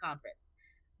Michigan Conference.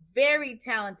 Very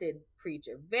talented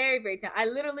preacher. Very, very talented. I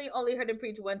literally only heard him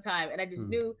preach one time. And I just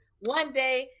knew one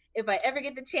day, if I ever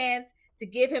get the chance to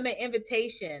give him an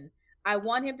invitation, I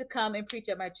want him to come and preach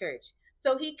at my church.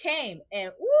 So he came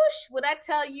and whoosh, would I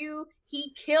tell you,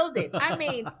 he killed it. I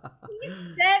mean, he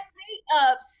set me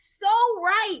up so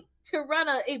right to run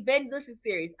an evangelistic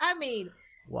series. I mean,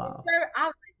 wow. Sir, I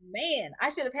was like, man, I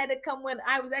should have had to come when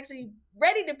I was actually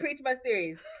ready to preach my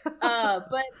series.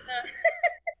 But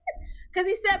because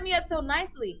he set me up so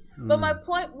nicely. But my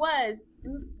point was,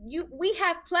 we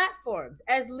have platforms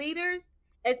as leaders,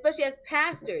 especially as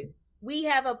pastors. We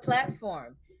have a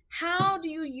platform. How do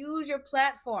you use your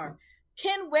platform?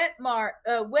 Ken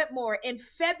Wetmore in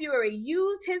February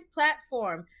used his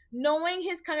platform, knowing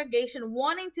his congregation,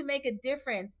 wanting to make a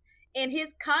difference in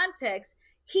his context.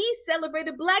 He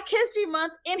celebrated Black History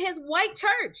Month in his white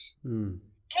church. And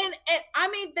I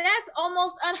mean, that's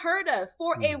almost unheard of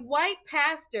for a white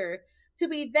pastor to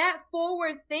be that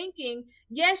forward thinking.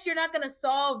 Yes, you're not going to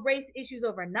solve race issues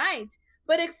overnight,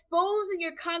 but exposing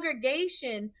your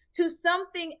congregation to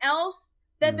something else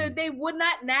that they would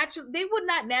not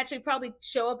naturally probably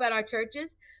show up at our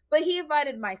churches. But he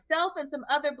invited myself and some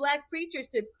other Black preachers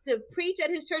to preach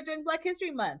at his church during Black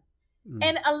History Month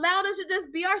and allowed us to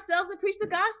just be ourselves and preach the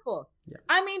gospel. Yeah.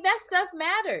 I mean, that stuff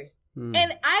matters.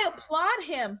 And I applaud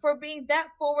him for being that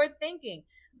forward thinking.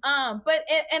 But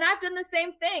I've done the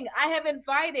same thing. I have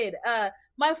invited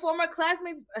my former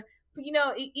classmates,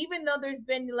 even though there's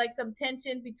been like some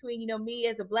tension between, me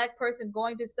as a Black person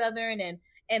going to Southern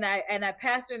and I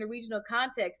pastor in a regional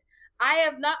context, I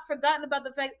have not forgotten about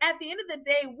the fact at the end of the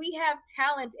day, we have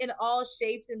talent in all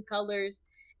shapes and colors.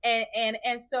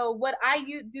 And so what I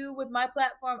do with my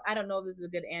platform, I don't know if this is a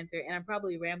good answer, and I'm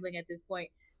probably rambling at this point,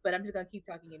 but I'm just going to keep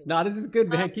talking anyway. No, this is good,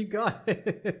 man. Keep going.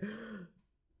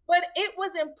 But it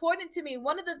was important to me.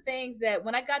 One of the things that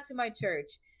when I got to my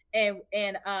church and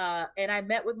I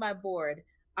met with my board,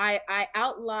 I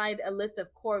outlined a list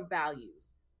of core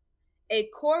values. A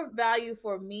core value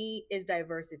for me is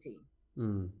diversity.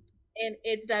 And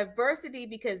it's diversity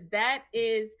because that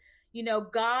is,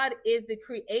 God is the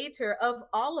creator of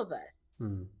all of us.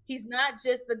 He's not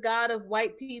just the God of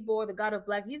white people or the God of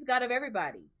black. He's the God of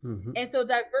everybody. And so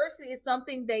diversity is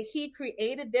something that he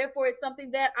created. Therefore, it's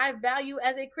something that I value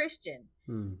as a Christian.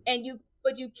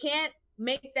 But you can't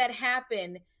make that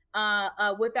happen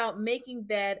without making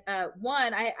that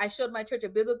one. I showed my church a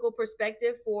biblical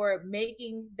perspective for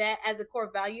making that as a core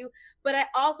value, but I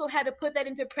also had to put that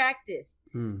into practice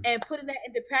and putting that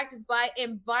into practice by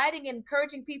inviting and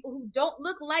encouraging people who don't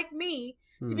look like me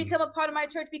to become a part of my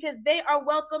church, because they are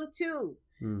welcome too.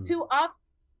 Too often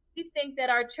we think that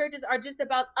our churches are just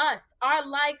about us, our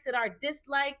likes and our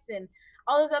dislikes and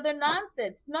all this other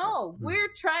nonsense. No, we're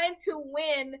trying to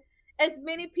win as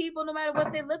many people, no matter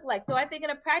what they look like. So I think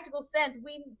in a practical sense,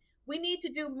 we need to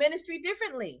do ministry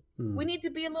differently. We need to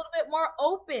be a little bit more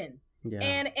open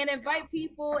and invite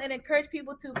people and encourage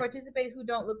people to participate who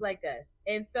don't look like us.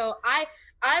 And so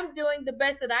I'm doing the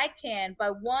best that I can. By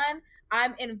one,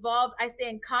 I'm involved. I stay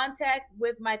in contact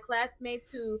with my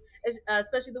classmates who,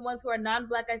 especially the ones who are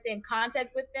non-Black, I stay in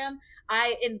contact with them.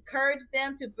 I encourage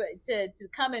them to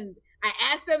come, and I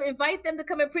ask them, invite them to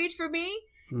come and preach for me.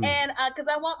 And because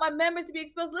I want my members to be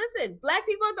exposed. Listen, Black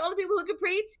people aren't the only people who can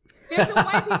preach. There's some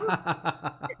white people.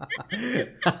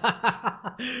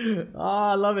 Oh,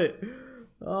 I love it.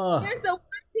 Oh. There's some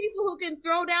white people who can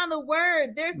throw down the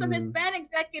word. There's some Hispanics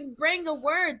that can bring a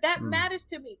word. That matters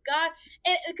to me, God.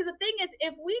 And because the thing is,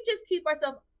 if we just keep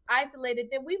ourselves isolated,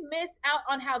 then we miss out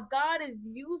on how God is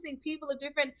using people of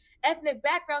different ethnic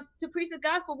backgrounds to preach the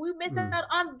gospel. We miss out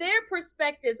on their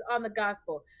perspectives on the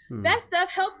gospel. That stuff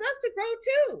helps us to grow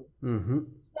too.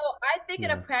 So I think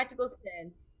in a practical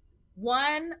sense,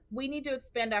 one, we need to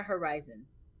expand our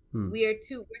horizons. We're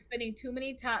spending too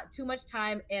much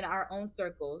time in our own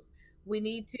circles. We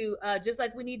need to just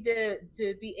like we need to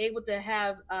be able to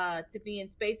have to be in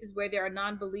spaces where there are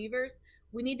non-believers.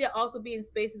 We need to also be in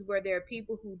spaces where there are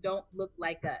people who don't look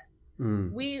like us.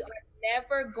 We are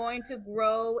never going to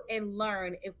grow and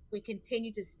learn if we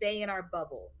continue to stay in our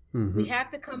bubble. We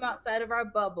have to come outside of our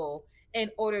bubble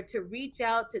in order to reach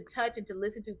out, to touch, and to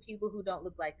listen to people who don't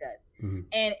look like us.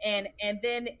 And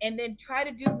then try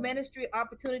to do ministry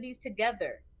opportunities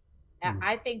together.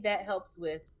 I think that helps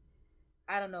with,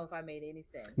 I don't know if I made any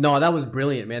sense. No, that was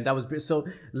brilliant, man. That was so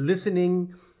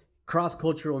listening,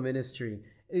 cross-cultural ministry.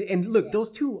 And look,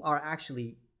 those two are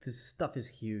actually, this stuff is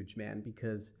huge, man,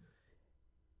 because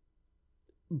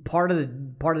part of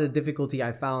the difficulty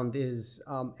I found is,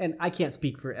 and I can't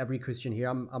speak for every Christian here.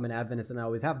 I'm an Adventist and I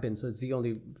always have been, so it's the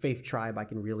only faith tribe I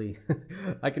can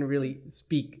really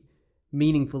speak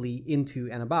meaningfully into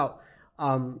and about.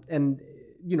 And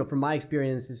from my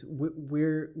experiences,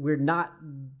 we're not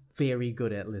very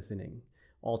good at listening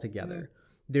altogether.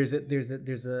 There's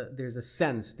a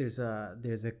sense, there's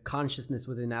a consciousness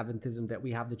within Adventism that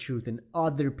we have the truth and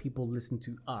other people listen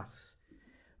to us,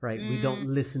 right? We don't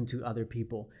listen to other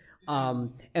people.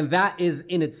 And that is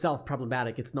in itself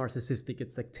problematic. It's narcissistic,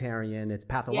 it's sectarian, it's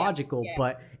pathological,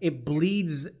 but it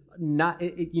bleeds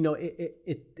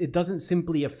it doesn't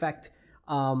simply affect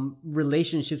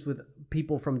relationships with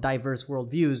people from diverse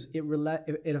worldviews.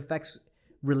 It affects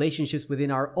relationships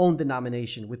within our own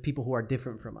denomination with people who are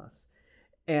different from us.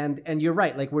 And you're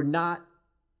right, like we're not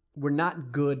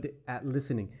good at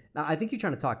listening. Now I think you're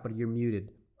trying to talk, but you're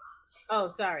muted. Oh,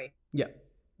 sorry. Yeah.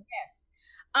 Yes.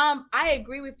 I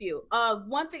agree with you.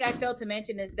 One thing I failed to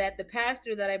mention is that the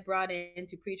pastor that I brought in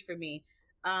to preach for me,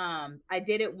 I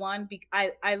did it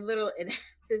I literally, and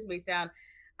this may sound,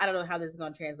 I don't know how this is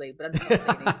going to translate, but I'm just going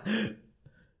to say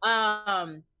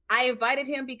it. I invited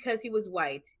him because he was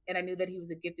white and I knew that he was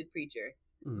a gifted preacher.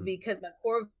 Because my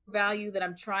core value that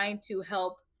I'm trying to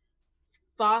help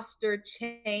foster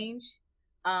change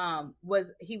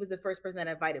was he was the first person that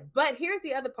I invited. But here's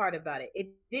the other part about it. It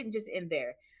didn't just end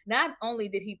there. Not only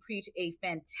did he preach a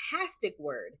fantastic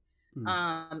word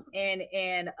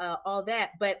and all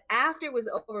that, but after it was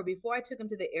over, before I took him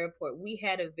to the airport, we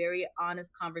had a very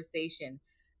honest conversation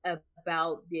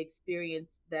about the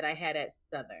experience that I had at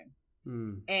Southern.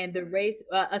 And the race,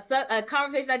 a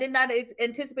conversation I did not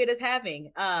anticipate us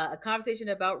having, a conversation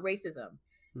about racism.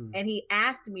 And he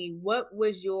asked me, what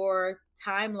was your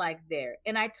time like there?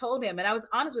 And I told him, and I was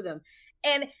honest with him.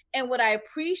 And what I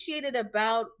appreciated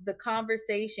about the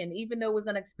conversation, even though it was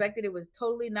unexpected, it was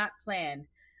totally not planned.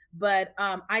 But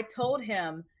I told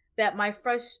him that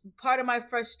part of my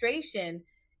frustration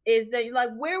is that,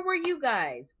 like, where were you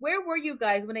guys? Where were you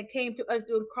guys when it came to us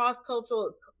doing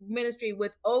cross-cultural ministry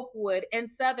with Oakwood and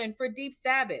Southern for Deep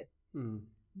Sabbath?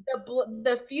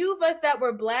 the few of us that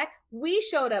were Black, we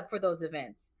showed up for those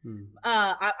events.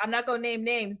 I'm not gonna name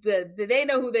names, but they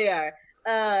know who they are.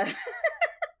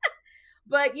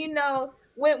 But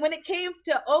when it came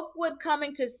to Oakwood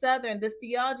coming to Southern, the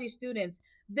theology students,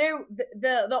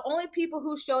 the only people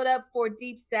who showed up for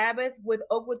Deep Sabbath with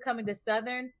Oakwood coming to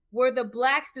Southern were the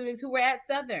Black students who were at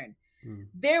Southern.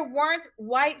 There weren't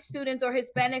white students or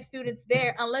Hispanic students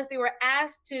there unless they were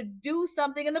asked to do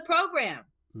something in the program.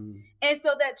 And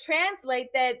so that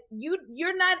translates that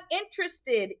you're not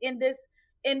interested in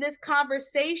this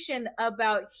conversation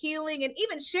about healing and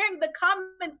even sharing the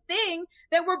common thing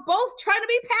that we're both trying to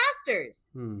be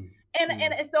pastors.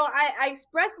 And so I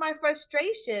expressed my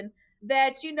frustration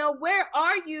that, where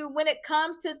are you when it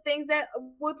comes to things that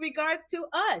with regards to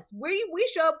us? We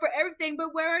show up for everything,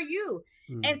 but where are you?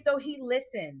 And so he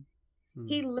listened.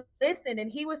 He listened and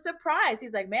he was surprised.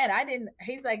 He's like, man,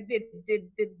 he's like, did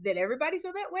everybody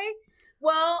feel that way?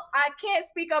 Well, I can't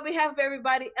speak on behalf of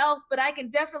everybody else, but I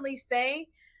can definitely say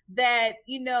that,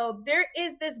 there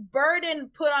is this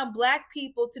burden put on Black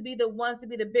people to be the ones to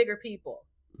be the bigger people,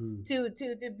 to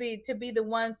be the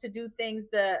ones to do things,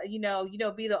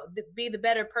 be the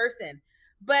better person.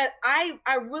 But I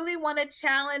really want to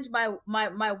challenge my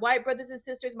white brothers and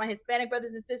sisters, my Hispanic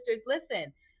brothers and sisters.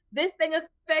 Listen, this thing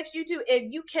affects you too.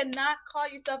 If you cannot call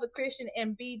yourself a Christian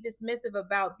and be dismissive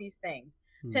about these things,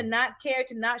 to not care,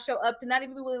 to not show up, to not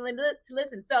even be willing to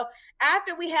listen. So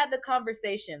after we had the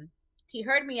conversation, he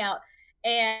heard me out,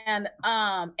 and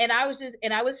I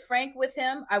was frank with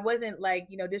him. I wasn't like,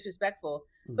 disrespectful,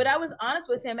 but I was honest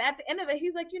with him. At the end of it,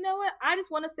 he's like, you know what? I just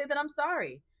want to say that I'm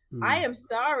sorry. I am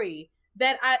sorry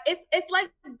that it's like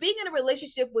being in a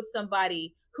relationship with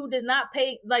somebody who does not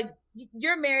pay, like,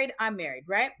 you're married, I'm married,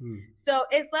 right? So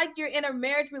it's like you're in a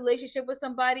marriage relationship with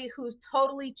somebody who's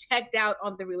totally checked out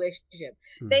on the relationship.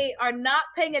 They are not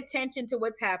paying attention to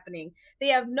what's happening. They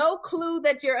have no clue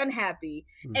that you're unhappy,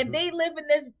 and they live in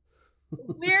this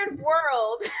weird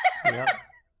world.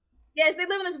 Yes, they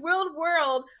live in this weird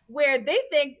world where they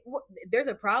think there's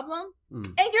a problem,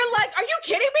 and you're like, are you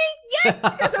kidding me?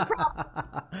 Yes, there's a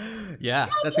problem. Yeah,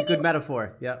 that's a good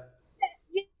metaphor. Yeah.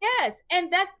 Yes,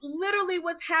 and that's literally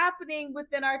what's happening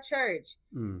within our church,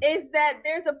 is that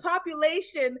there's a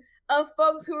population of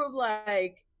folks who are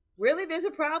like, really, there's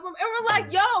a problem? And we're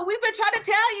like, yo, we've been trying to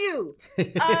tell you.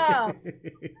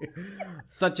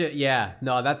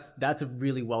 That's a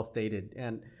really well stated.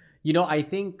 And, I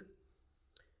think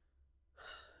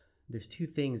there's two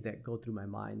things that go through my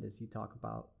mind as you talk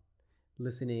about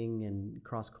listening and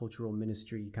cross-cultural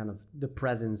ministry, kind of the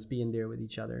presence, being there with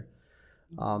each other.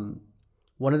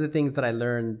 One of the things that I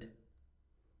learned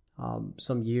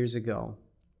some years ago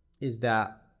is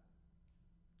that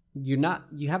you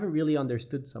haven't really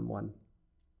understood someone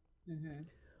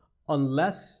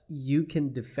unless you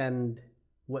can defend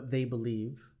what they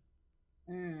believe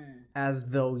as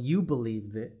though you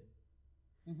believed it,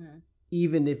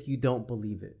 even if you don't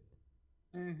believe it.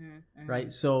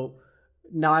 Right? So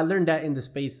now I learned that in the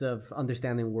space of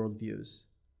understanding worldviews.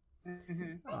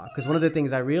 Because one of the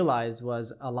things I realized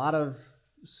was a lot of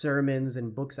sermons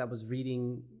and books I was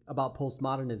reading about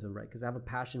postmodernism, right? Because I have a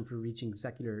passion for reaching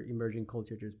secular emerging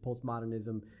culture. There's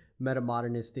postmodernism,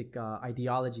 metamodernistic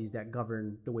ideologies that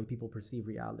govern the way people perceive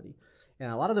reality.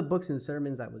 And a lot of the books and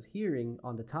sermons I was hearing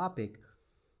on the topic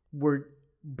were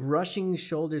brushing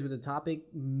shoulders with the topic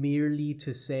merely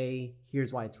to say,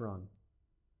 here's why it's wrong,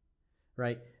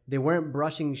 right? They weren't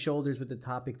brushing shoulders with the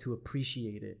topic to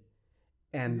appreciate it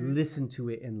and listen to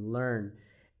it and learn.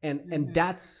 And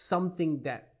that's something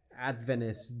that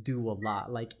Adventists do a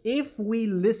lot. Like, if we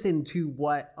listen to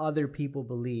what other people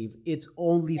believe, it's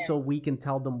only so we can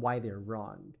tell them why they're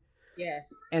wrong. Yes.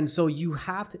 And so you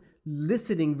have to,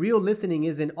 real listening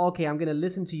isn't, okay, I'm going to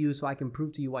listen to you so I can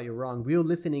prove to you why you're wrong. Real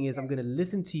listening is, I'm going to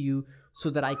listen to you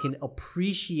so that I can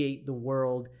appreciate the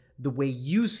world the way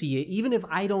you see it, even if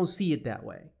I don't see it that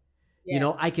way. Yes.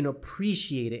 I can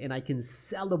appreciate it and I can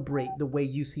celebrate the way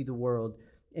you see the world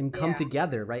and come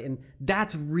together, right? And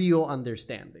that's real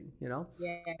understanding,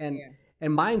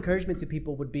 And my encouragement to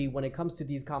people would be, when it comes to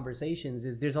these conversations,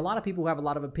 is there's a lot of people who have a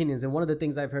lot of opinions. And one of the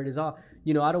things I've heard is, I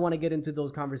don't want to get into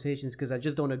those conversations because I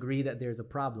just don't agree that there's a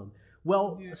problem.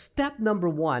 Well, step number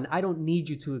one, I don't need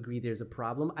you to agree there's a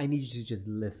problem. I need you to just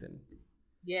listen.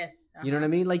 Yes. You know what I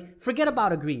mean? Like, forget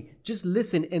about agreeing. Just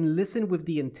listen, and listen with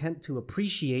the intent to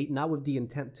appreciate, not with the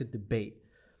intent to debate.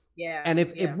 Yeah. And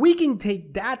if we can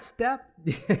take that step,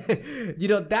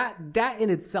 that in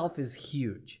itself is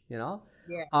huge, Yeah.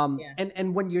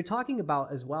 And when you're talking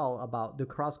about as well about the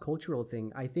cross-cultural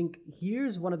thing, I think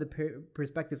here's one of the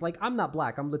perspectives. Like, I'm not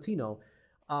Black, I'm Latino.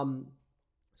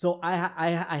 So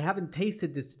I haven't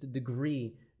tasted this to the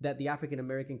degree that the African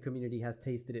American community has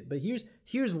tasted it. But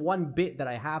here's one bit that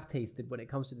I have tasted when it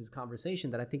comes to this conversation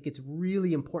that I think it's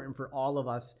really important for all of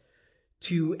us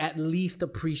to at least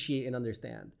appreciate and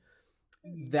understand.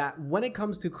 That when it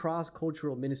comes to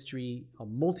cross-cultural ministry,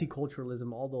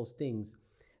 multiculturalism, all those things,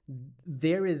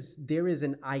 there is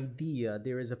an idea,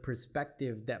 there is a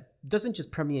perspective that doesn't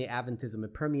just permeate Adventism,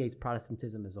 it permeates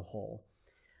Protestantism as a whole.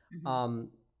 And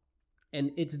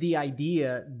it's the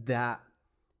idea that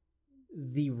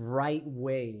the right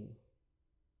way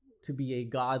to be a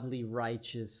godly,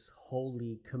 righteous,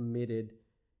 holy, committed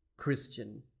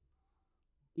Christian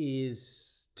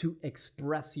is to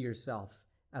express yourself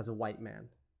as a white man.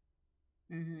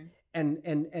 And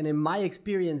in my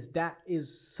experience, that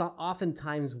is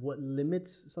oftentimes what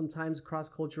limits sometimes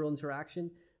cross-cultural interaction,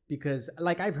 because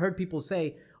like I've heard people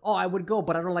say, oh, I would go,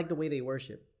 but I don't like the way they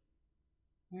worship.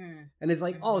 And it's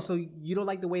like, oh, so you don't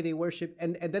like the way they worship,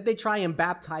 and then they try and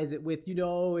baptize it with,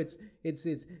 it's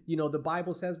the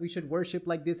Bible says we should worship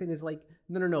like this, and it's like,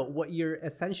 no. What you're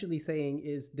essentially saying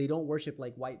is they don't worship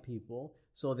like white people,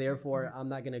 so therefore I'm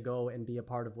not gonna go and be a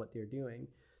part of what they're doing.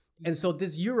 And so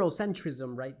this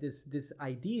Eurocentrism, right? This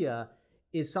idea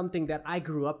is something that I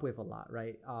grew up with a lot,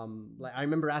 right? Like I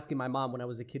remember asking my mom when I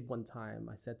was a kid one time.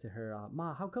 I said to her,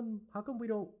 "Ma, how come we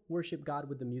don't worship God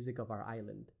with the music of our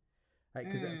island?" Right,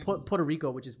 because Puerto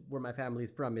Rico, which is where my family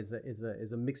is from, is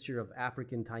a mixture of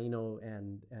African, Taino,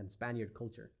 and Spaniard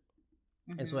culture,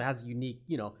 and so it has unique,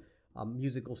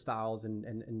 musical styles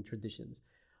and traditions.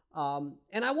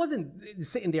 And I wasn't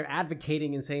sitting there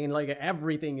advocating and saying like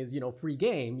everything is free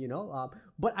game,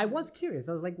 but I was curious.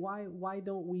 I was like, why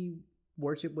don't we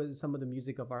worship with some of the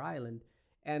music of our island?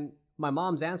 And my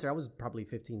mom's answer, I was probably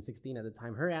 15, 16 at the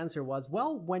time. Her answer was,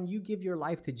 well, when you give your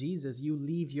life to Jesus, you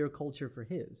leave your culture for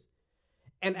his.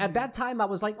 And at that time, I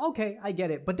was like, okay, I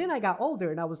get it. But then I got older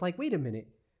and I was like, wait a minute.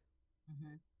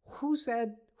 Who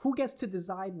gets to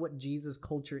decide what Jesus'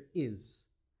 culture is?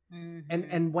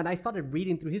 And when I started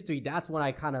reading through history, that's when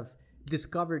I kind of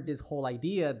discovered this whole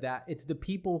idea that it's the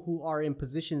people who are in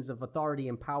positions of authority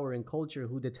and power and culture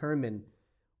who determine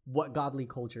what godly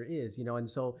culture is, And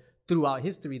so throughout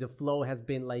history, the flow has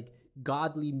been like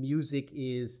godly music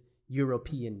is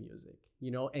European music.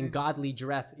 And godly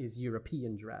dress is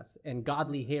European dress, and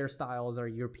godly hairstyles are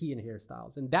European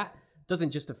hairstyles. And that doesn't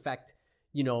just affect,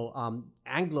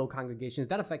 Anglo congregations,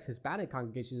 that affects Hispanic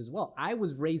congregations as well. I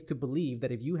was raised to believe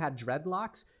that if you had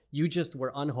dreadlocks, you just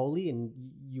were unholy and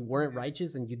you weren't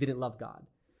righteous and you didn't love God,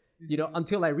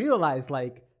 until I realized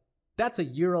like that's a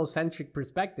Eurocentric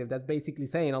perspective. That's basically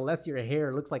saying, unless your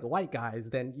hair looks like a white guy's,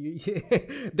 then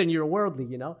then you're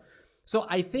worldly, So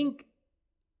I think,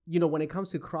 when it comes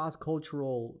to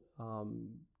cross-cultural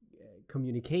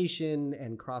communication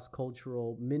and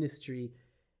cross-cultural ministry,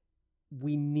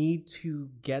 we need to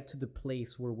get to the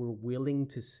place where we're willing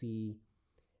to see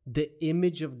the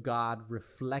image of God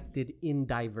reflected in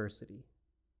diversity,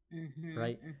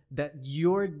 right? That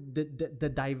the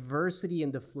diversity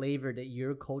and the flavor that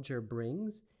your culture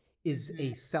brings is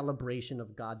a celebration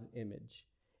of God's image.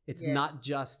 It's not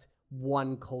just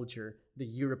one culture. The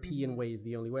European way is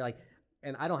the only way.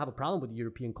 And I don't have a problem with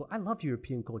European culture. I love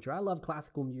European culture. I love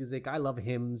classical music. I love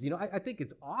hymns. I think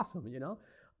it's awesome,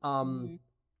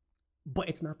 but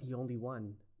it's not the only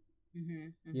one.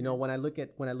 When I look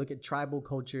at tribal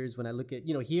cultures, when I look at,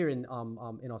 here in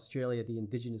Australia, the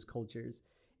indigenous cultures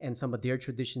and some of their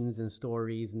traditions and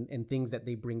stories and things that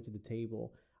they bring to the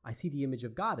table, I see the image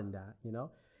of God in that,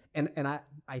 And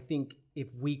I think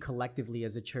if we collectively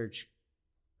as a church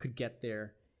could get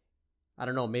there, I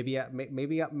don't know. Maybe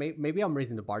I'm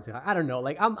raising the bar too high. I don't know.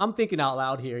 Like I'm thinking out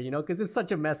loud here, because it's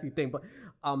such a messy thing. But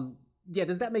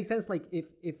does that make sense? Like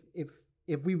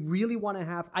if we really want to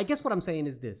have, I guess what I'm saying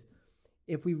is this: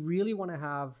 if we really want to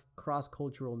have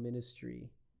cross-cultural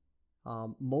ministry,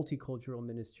 multicultural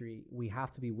ministry, we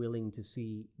have to be willing to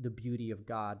see the beauty of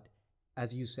God,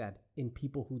 as you said, in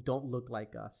people who don't look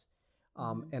like us,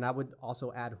 and I would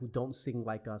also add who don't sing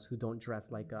like us, who don't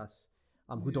dress like us.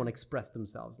 Who don't express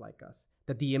themselves like us,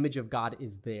 that the image of God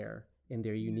is there in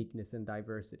their uniqueness and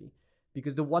diversity.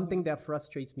 Because the one thing that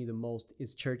frustrates me the most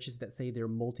is churches that say they're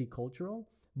multicultural,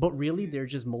 but really they're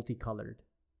just multicolored.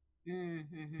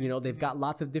 They've got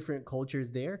lots of different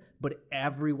cultures there, but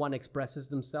everyone expresses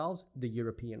themselves the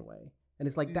European way. And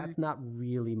it's like, that's not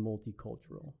really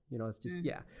multicultural. It's just,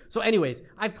 So anyways,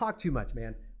 I've talked too much,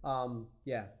 man.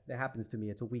 That happens to me.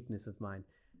 It's a weakness of mine.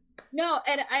 No,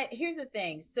 and here's the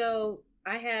thing. So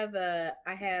I have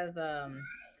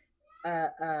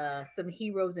some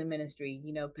heroes in ministry.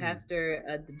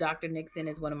 Pastor Dr. Nixon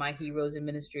is one of my heroes in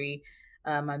ministry,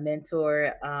 my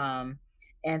mentor.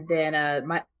 And then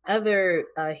my other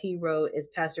hero is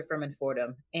Pastor Furman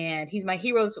Fordham. And he's my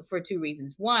hero for two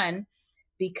reasons. One,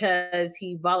 because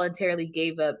he voluntarily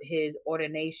gave up his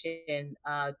ordination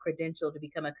credential to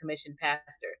become a commissioned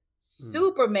pastor.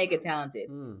 Super mega talented.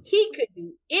 He could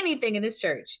do anything in this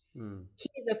church.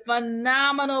 He's a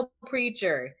phenomenal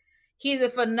preacher. He's a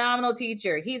phenomenal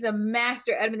teacher. He's a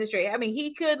master administrator. I mean,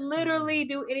 he could literally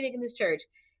do anything in this church.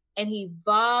 And he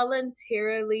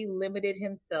voluntarily limited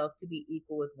himself to be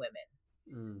equal with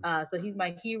women. So he's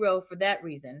my hero for that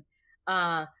reason.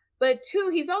 But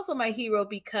two, he's also my hero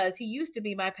because he used to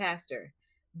be my pastor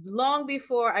long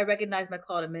before I recognized my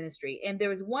call to ministry. And there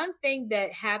was one thing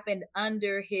that happened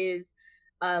under his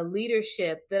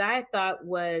leadership that I thought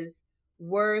was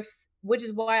worth, which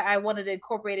is why I wanted to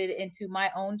incorporate it into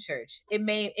my own church. It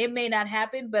may not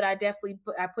happen, but I definitely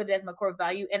put it as my core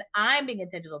value, and I'm being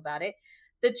intentional about it.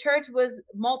 The church was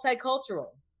multicultural.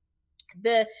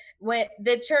 The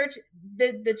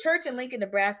church in Lincoln,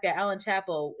 Nebraska, Allen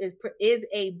Chapel is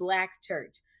a Black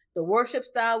church. The worship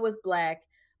style was Black,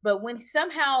 but when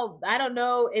somehow, I don't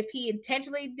know if he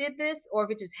intentionally did this or if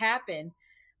it just happened,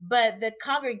 but the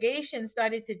congregation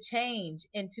started to change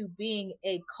into being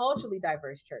a culturally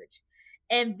diverse church.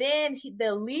 And then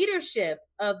the leadership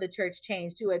of the church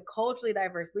changed to a culturally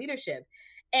diverse leadership.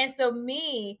 And so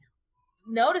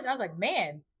notice, I was like,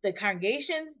 man, the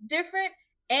congregation's different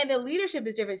and the leadership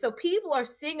is different. So people are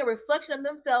seeing a reflection of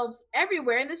themselves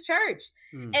everywhere in this church.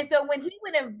 And so when he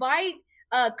would invite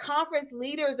conference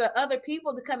leaders or other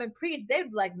people to come and preach,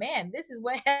 they'd be like, man, this is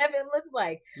what heaven looks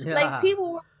like. Yeah. Like,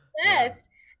 people were blessed.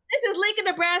 Yeah. This is Lincoln,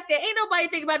 Nebraska. Ain't nobody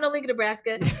thinking about no Lincoln,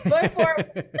 Nebraska.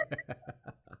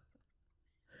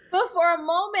 But for a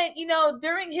moment,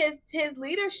 during his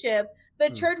leadership, the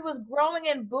church was growing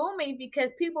and booming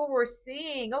because people were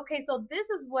seeing, okay, so this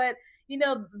is what,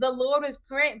 the Lord is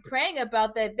praying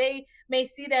about, that they may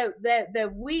see that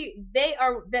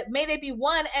may they be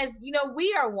one as,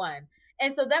 we are one.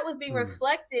 And so that was being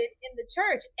reflected in the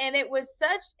church. And it was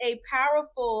such a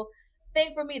powerful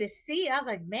thing for me to see. I was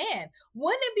like, man,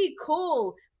 wouldn't it be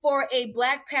cool for a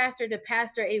Black pastor to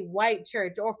pastor a white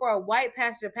church, or for a white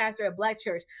pastor to pastor a Black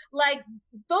church? Like,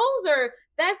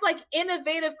 that's like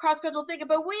innovative cross-cultural thinking,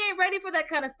 but we ain't ready for that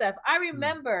kind of stuff. I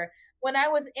remember when I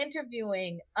was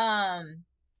interviewing,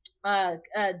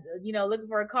 looking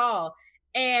for a call,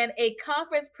 and a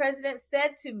conference president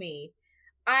said to me,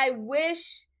 I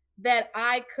wish that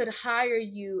I could hire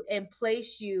you and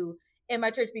place you in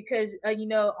my church because,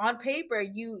 on paper,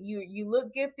 you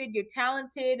look gifted, you're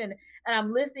talented, and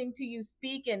I'm listening to you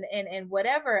speak and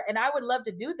whatever. And I would love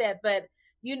to do that, but,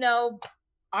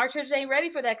 our church ain't ready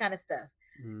for that kind of stuff.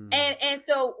 And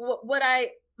so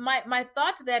my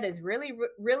thought to that is really,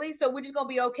 so we're just going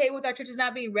to be okay with our churches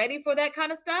not being ready for that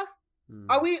kind of stuff?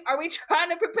 Are we trying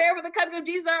to prepare for the coming of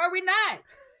Jesus, or are we not?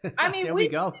 I mean, there we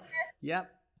go. Yep.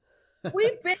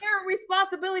 We bear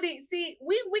responsibility. See,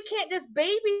 we can't just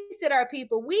babysit our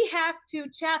people. We have to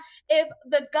challenge. If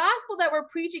the gospel that we're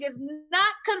preaching is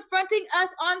not confronting us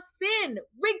on sin,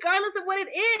 regardless of what it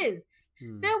is,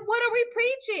 then what are we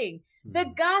preaching? The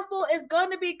gospel is going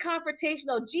to be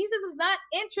confrontational. Jesus is not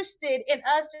interested in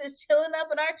us just chilling up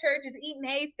in our churches, eating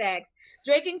haystacks,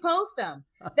 drinking Postum.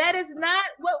 That is not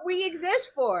what we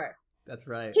exist for. That's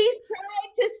right. He's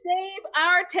trying to save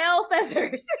our tail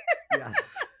feathers.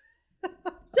 Yes.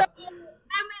 So, I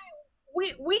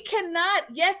mean, we cannot,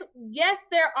 yes,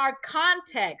 there are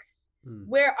contexts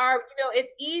where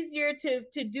it's easier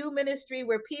to do ministry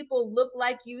where people look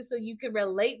like you so you can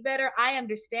relate better. I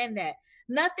understand that.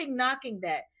 Nothing knocking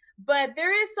that. But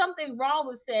there is something wrong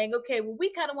with saying, okay, well,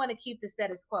 we kind of want to keep the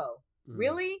status quo.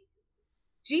 Really?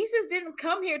 Jesus didn't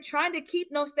come here trying to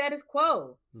keep no status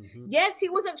quo. Yes, he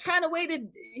wasn't trying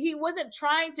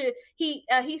to, he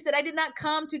said, I did not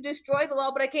come to destroy the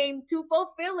law, but I came to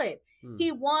fulfill it.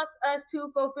 He wants us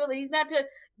to fulfill it.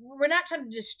 We're not trying to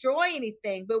destroy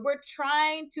anything, but we're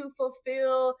trying to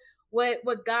fulfill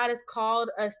what God has called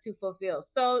us to fulfill.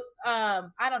 So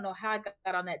I don't know how I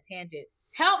got on that tangent.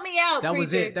 Help me out,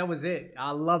 preacher. That was it.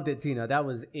 I loved it, Tina. That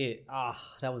was it.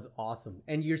 That was awesome.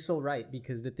 And you're so right,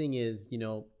 because the thing is,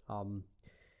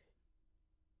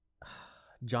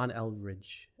 John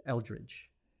Eldridge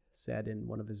said in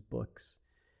one of his books,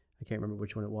 I can't remember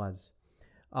which one it was,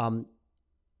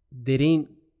 they didn't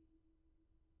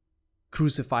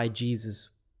crucify Jesus.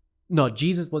 No,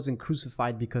 Jesus wasn't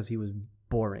crucified because he was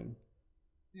boring.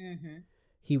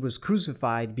 He was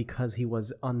crucified because he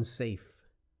was unsafe.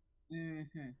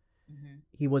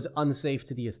 He was unsafe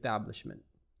to the establishment.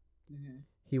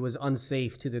 He was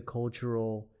unsafe to the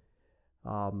cultural,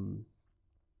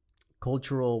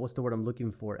 what's the word I'm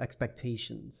looking for?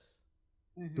 Expectations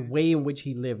The way in which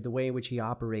he lived, the way in which he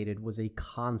operated was a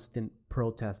constant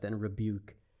protest and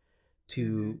rebuke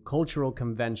to cultural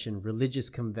convention, religious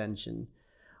convention,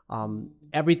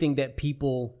 everything that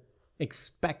people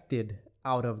expected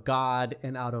out of God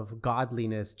and out of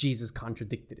godliness. Jesus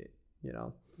contradicted it, you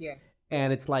know? Yeah.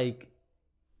 And it's like,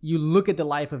 you look at the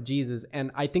life of Jesus, and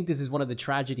I think this is one of the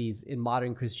tragedies in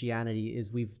modern Christianity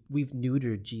is we've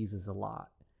neutered Jesus a lot.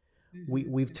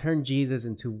 We've turned Jesus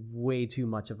into way too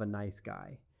much of a nice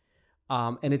guy.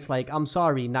 And it's like, I'm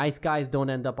sorry, nice guys don't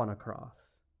end up on a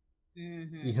cross.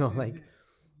 You know, like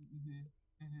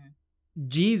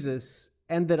Jesus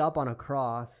ended up on a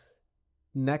cross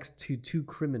next to two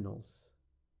criminals,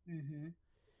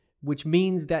 which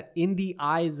means that in the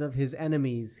eyes of his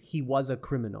enemies, he was a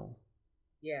criminal.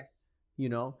 Yes. You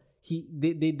know,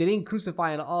 they didn't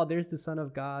crucify him. Oh, there's the Son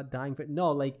of God dying for.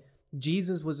 No, like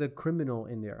Jesus was a criminal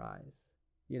in their eyes.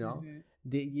 You know,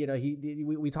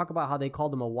 we talk about how they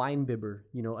called him a wine bibber,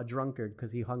 you know, a drunkard,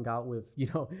 because he hung out with, you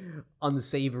know,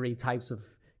 unsavory types of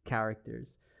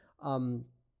characters.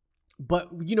 But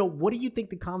you know, what do you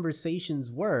think the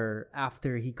conversations were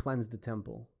after he cleansed the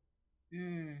temple?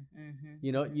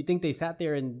 You know, you think they sat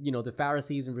there and, you know, the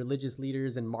Pharisees and religious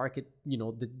leaders and market, you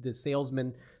know, the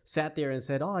salesmen sat there and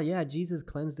said, oh yeah, Jesus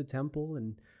cleansed the temple,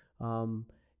 and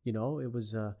you know, it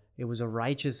was a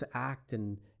righteous act,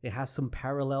 and it has some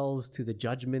parallels to the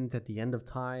judgment at the end of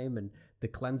time and the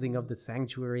cleansing of the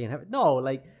sanctuary and heaven. No,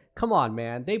 like, come on,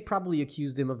 man. They probably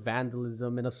accused him of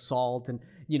vandalism and assault, and,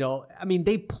 you know, I mean,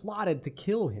 they plotted to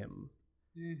kill him.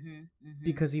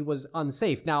 Because he was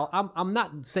unsafe. Now, I'm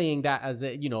not saying that as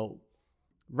a, you know,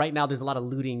 right now there's a lot of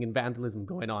looting and vandalism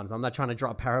going on, so I'm not trying to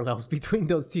draw parallels between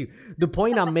those two. The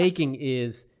point I'm making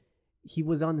is he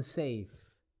was unsafe.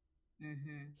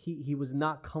 He was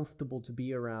not comfortable to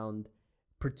be around,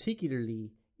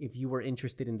 particularly if you were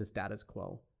interested in the status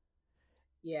quo.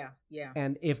 Yeah.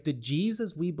 And if the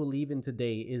Jesus we believe in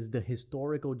today is the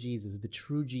historical Jesus, the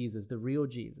true Jesus, the real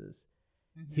Jesus,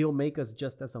 he'll make us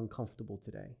just as uncomfortable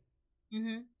today.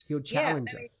 He'll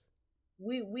challenge us.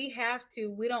 We have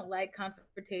to. We don't like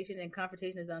confrontation, and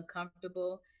confrontation is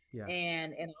uncomfortable,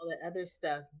 and all that other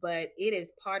stuff. But it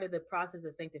is part of the process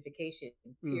of sanctification.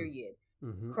 Period.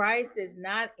 Christ is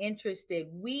not interested.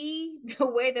 We, the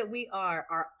way that we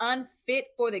are unfit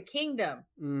for the kingdom,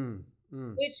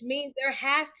 which means there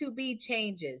has to be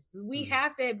changes. We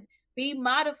have to be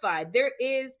modified. There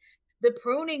is the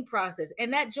pruning process,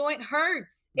 and that joint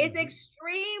hurts. It's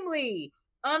extremely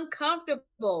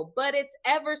uncomfortable, but it's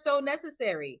ever so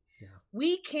necessary.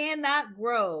 We cannot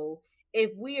grow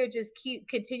if we are just keep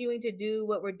continuing to do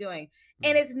what we're doing.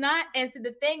 And it's not, and so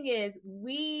the thing is,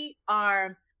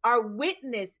 our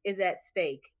witness is at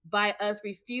stake by us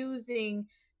refusing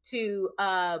to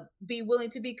be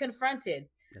willing to be confronted.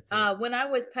 When I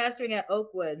was pastoring at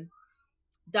Oakwood,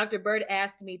 Dr. Bird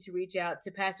asked me to reach out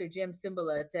to Pastor Jim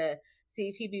Cimbala to see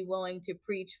if he'd be willing to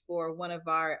preach for one of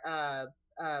our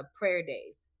prayer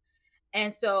days.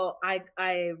 And so I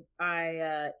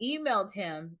emailed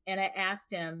him and I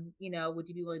asked him, you know, would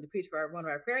you be willing to preach for one of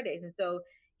our prayer days? And so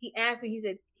he asked me,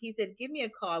 he said, give me a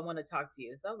call. I want to talk to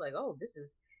you. So I was like, oh, this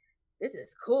is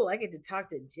cool. I get to talk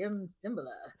to Jim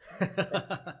Cimbala,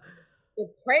 the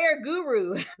prayer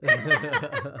guru.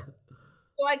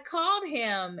 So I called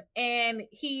him and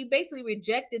he basically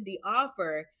rejected the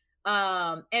offer.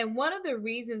 And one of the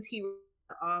reasons he rejected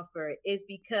the offer is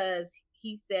because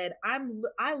he said, I'm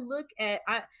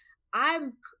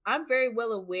very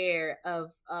well aware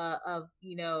of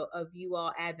you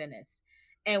all Adventists.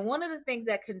 And one of the things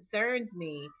that concerns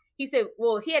me, he said,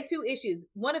 well, he had two issues.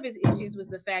 One of his issues was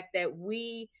the fact that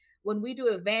when we do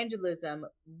evangelism,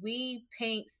 we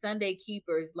paint Sunday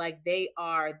keepers like they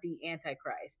are the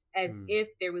Antichrist, as if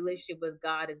their relationship with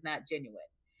God is not genuine,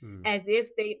 as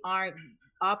if they aren't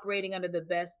operating under the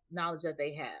best knowledge that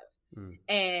they have.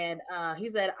 And he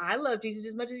said, I love Jesus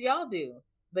as much as y'all do.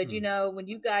 But, you know, when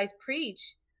you guys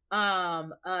preach,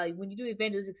 when you do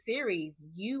evangelistic series,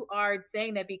 you are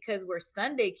saying that because we're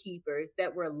Sunday keepers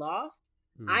that we're lost.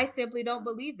 I simply don't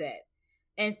believe that.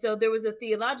 And so there was a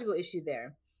theological issue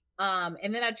there.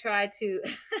 And then I tried to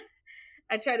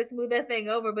smooth that thing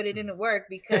over, but it didn't work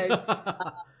because,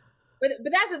 but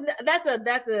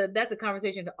that's a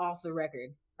conversation off the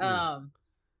record.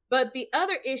 But the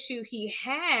other issue he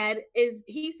had is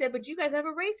he said, but you guys have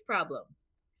a race problem.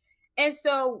 And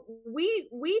so we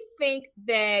think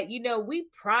that, you know, we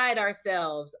pride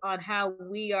ourselves on how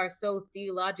we are so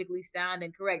theologically sound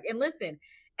and correct. And listen,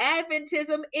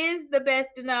 Adventism is the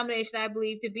best denomination I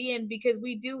believe to be in, because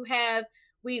we do have,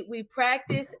 we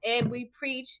practice and we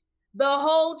preach the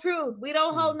whole truth. We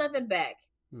don't hold nothing back.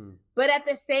 But at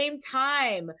the same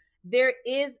time, there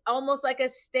is almost like a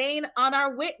stain on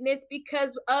our witness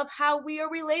because of how we are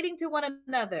relating to one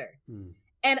another.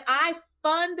 And I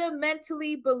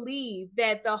fundamentally believe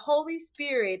that the Holy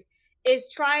Spirit is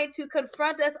trying to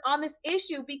confront us on this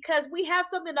issue because we have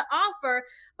something to offer,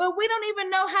 but we don't even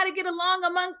know how to get along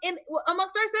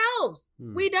amongst ourselves.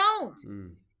 We don't.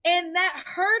 And that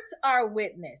hurts our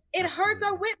witness. It hurts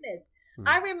our witness.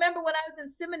 I remember when I was in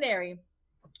seminary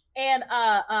and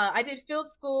I did field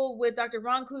school with Dr.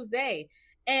 Ron Cluzet,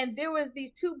 and there was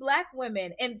these two Black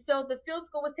women. And so the field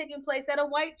school was taking place at a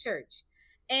white church.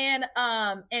 And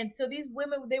so these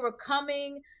women, they were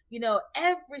coming, you know,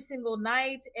 every single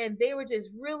night, and they were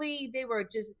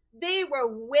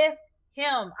with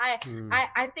him. I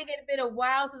think it had been a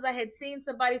while since I had seen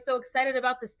somebody so excited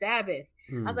about the Sabbath.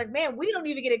 I was like, man, we don't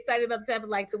even get excited about the Sabbath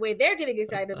like the way they're getting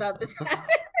excited about the Sabbath.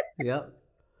 Yep.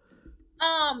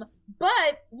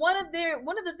 But one of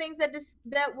the things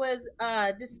that was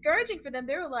discouraging for them,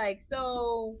 they were like,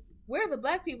 so where are the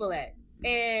Black people at?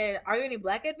 And are there any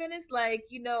Black Adventists? Like,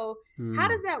 you know, how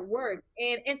does that work?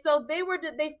 And so they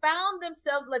found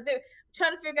themselves like they're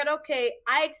trying to figure out, okay,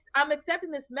 I'm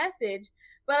accepting this message,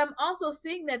 but I'm also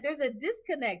seeing that there's a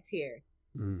disconnect here.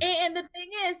 And the thing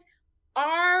is,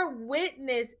 our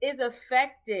witness is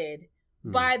affected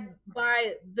by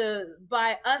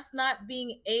us not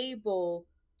being able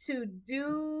to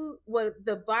do what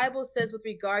the Bible says with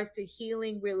regards to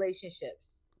healing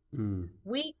relationships.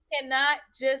 We cannot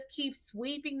just keep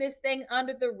sweeping this thing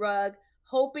under the rug,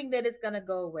 hoping that it's going to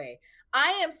go away.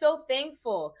 I am so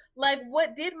thankful. Like,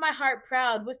 what did my heart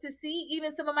proud was to see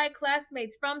even some of my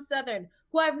classmates from Southern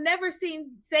who I've never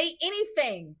seen say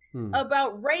anything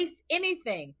about race,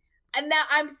 anything. And now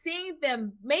I'm seeing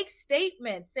them make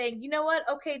statements saying, you know what?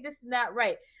 Okay, this is not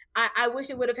right. I wish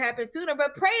it would have happened sooner,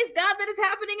 but praise God that it's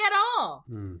happening at all.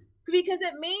 Because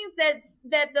it means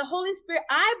that the Holy Spirit,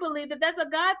 I believe that that's a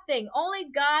God thing. Only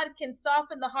God can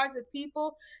soften the hearts of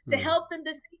people to help them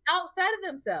to see outside of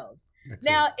themselves.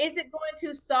 Now, is it going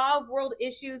to solve world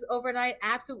issues overnight?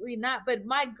 Absolutely not. But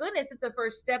my goodness, it's the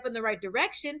first step in the right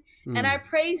direction. And I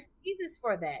praise Jesus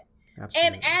for that. Absolutely.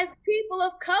 And as people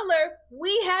of color,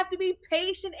 we have to be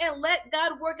patient and let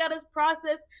God work out his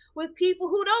process with people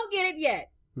who don't get it yet.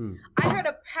 I heard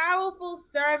a powerful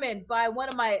sermon by one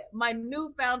of my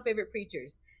newfound favorite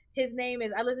preachers. His name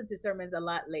is, I listen to sermons a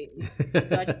lot lately,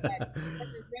 so I just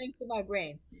running through my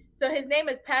brain. So his name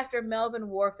is Pastor Melvin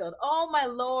Warfield. Oh my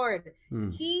Lord.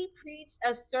 He preached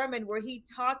a sermon where he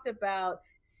talked about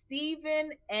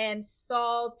Stephen and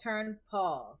Saul turned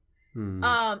Paul.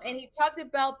 And he talked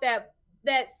about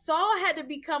that Saul had to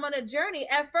become on a journey.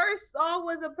 At first, Saul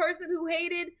was a person who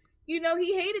hated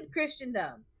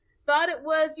Christendom. Thought it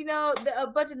was, a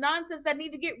bunch of nonsense that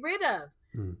need to get rid of.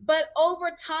 But over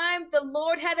time, the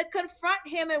Lord had to confront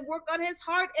him and work on his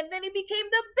heart, and then he became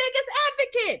the biggest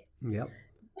advocate. Yep.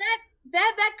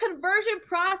 That conversion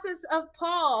process of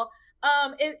Paul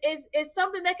is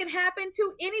something that can happen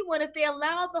to anyone if they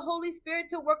allow the Holy Spirit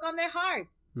to work on their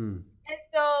hearts. And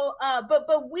so,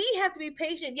 but we have to be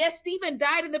patient. Yes, Stephen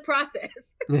died in the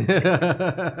process.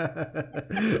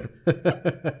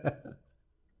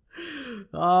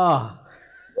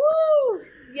 Woo!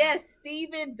 Yes,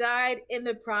 Stephen died in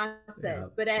the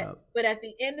process. But at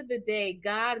the end of the day,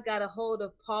 God got a hold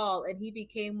of Paul, and he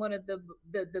became one of the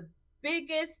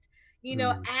biggest,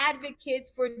 advocates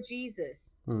for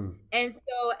Jesus. And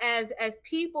so as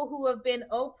people who have been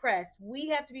oppressed, we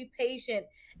have to be patient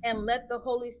and let the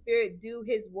Holy Spirit do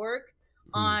his work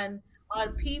on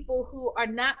people who are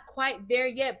not quite there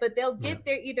yet, but they'll get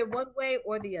there either one way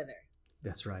or the other.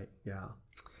 That's right. Yeah.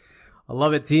 I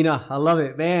love it, Tina. I love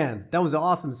it, man. That was an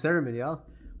awesome sermon, yo.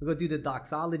 We're going to do the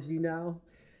doxology now.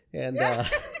 And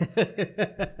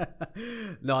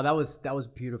no, that was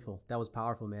beautiful. That was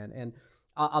powerful, man. And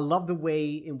I love the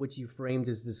way in which you framed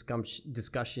this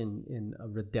discussion in a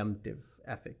redemptive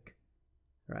ethic,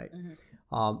 right?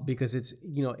 Because it's,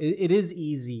 it is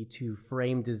easy to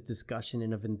frame this discussion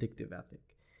in a vindictive ethic.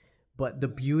 But the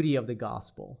beauty of the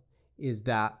gospel is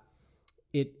that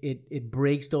it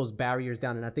breaks those barriers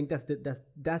down, and I think that's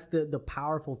the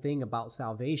powerful thing about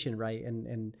salvation, right?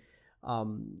 And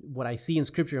what I see in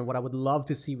Scripture, and what I would love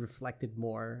to see reflected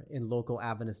more in local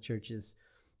Adventist churches.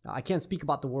 I can't speak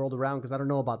about the world around because I don't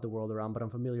know about the world around, but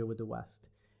I'm familiar with the West,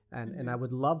 and I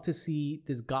would love to see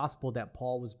this gospel that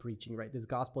Paul was preaching, right? This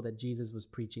gospel that Jesus was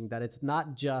preaching, that it's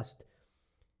not just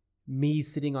me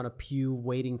sitting on a pew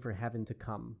waiting for heaven to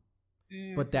come,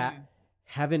 but that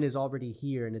heaven is already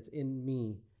here and it's in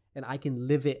me, and I can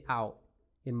live it out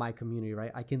in my community,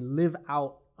 right? I can live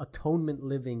out atonement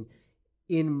living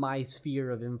in my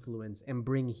sphere of influence and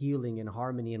bring healing and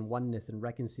harmony and oneness and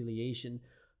reconciliation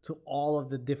to all of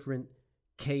the different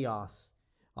chaos.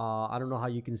 I don't know how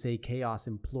you can say chaos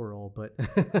in plural, but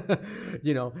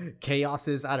chaos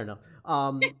is, I don't know.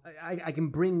 I can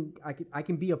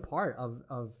be a part of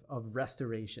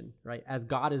restoration, right? As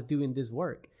God is doing this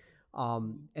work,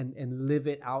 and live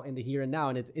it out in the here and now.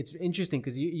 And it's interesting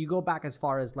because you go back as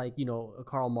far as like,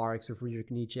 Karl Marx or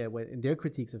Friedrich Nietzsche in their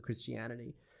critiques of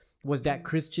Christianity, was that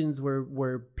Christians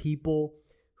were people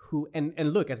who, and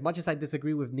look, as much as I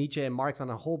disagree with Nietzsche and Marx on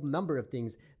a whole number of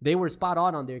things, they were spot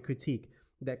on their critique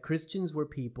that Christians were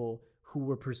people who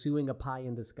were pursuing a pie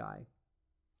in the sky.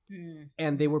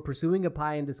 And they were pursuing a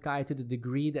pie in the sky to the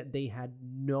degree that they had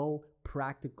no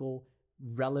practical,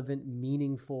 relevant,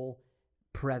 meaningful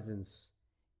presence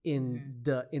in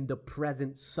the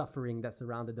present suffering that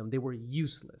surrounded them. They were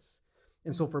useless.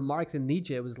 And so for Marx and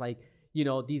Nietzsche, it was like,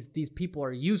 these people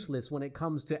are useless when it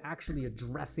comes to actually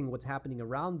addressing what's happening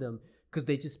around them, because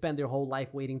they just spend their whole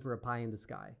life waiting for a pie in the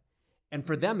sky. And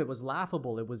for them, it was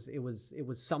laughable. It was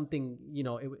something,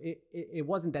 it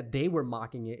wasn't that they were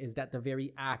mocking it, is that the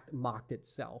very act mocked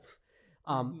itself.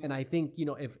 And I think,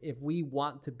 if we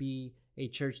want to be a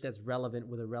church that's relevant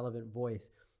with a relevant voice,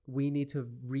 we need to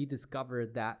rediscover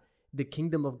that the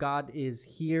kingdom of God is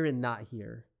here and not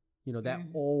here. That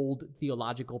old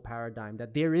theological paradigm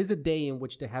that there is a day in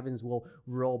which the heavens will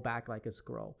roll back like a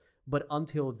scroll. But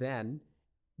until then,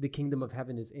 the kingdom of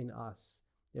heaven is in us.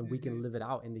 And we can live it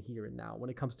out in the here and now when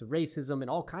it comes to racism and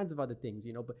all kinds of other things,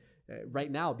 but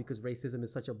right now, because racism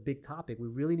is such a big topic, we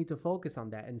really need to focus on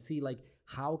that and see, like,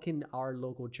 how can our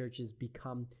local churches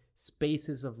become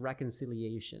spaces of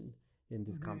reconciliation in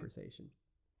this conversation.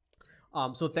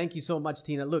 So thank you so much,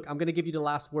 Tina. Look, I'm going to give you the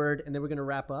last word and then we're going to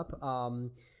wrap up.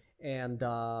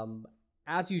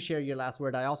 As you share your last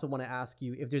word, I also want to ask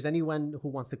you if there's anyone who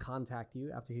wants to contact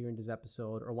you after hearing this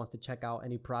episode or wants to check out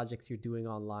any projects you're doing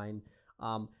online.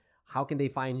 How can they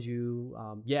find you?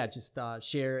 Just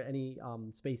share any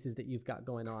spaces that you've got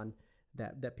going on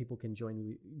that people can join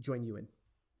you in.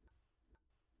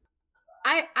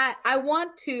 I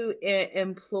want to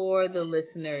implore the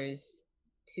listeners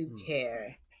to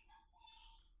care.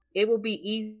 It will be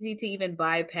easy to even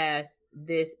bypass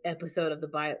this episode of the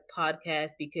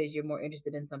podcast because you're more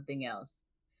interested in something else.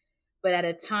 But at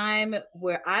a time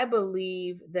where I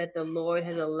believe that the Lord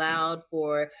has allowed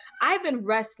I've been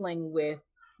wrestling with,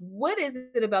 what is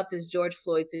it about this George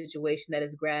Floyd situation that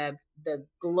has grabbed the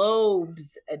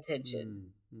globe's attention?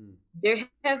 There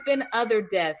have been other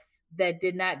deaths that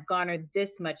did not garner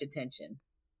this much attention.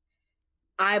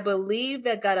 I believe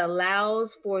that God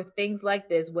allows for things like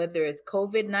this, whether it's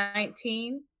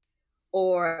COVID-19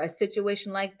 or a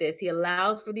situation like this. He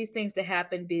allows for these things to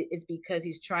happen is because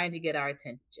he's trying to get our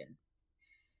attention.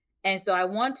 And so I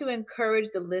want to encourage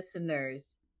the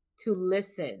listeners to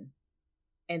listen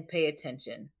and pay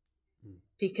attention,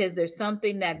 because there's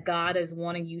something that God is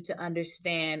wanting you to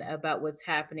understand about what's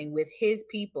happening with his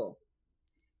people.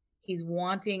 He's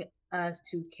wanting us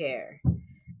to care.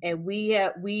 And we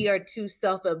are too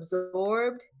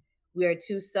self-absorbed. We are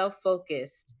too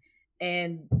self-focused.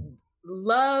 And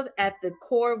love at the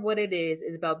core of what it is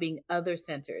about being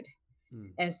other-centered.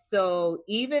 And so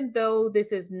even though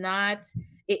this is not,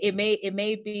 it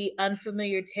may be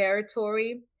unfamiliar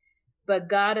territory, but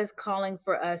God is calling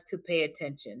for us to pay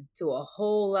attention to a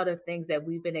whole lot of things that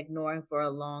we've been ignoring for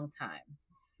a long time.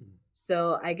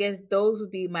 So I guess those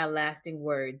would be my lasting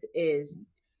words.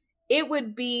 It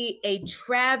would be a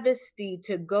travesty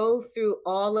to go through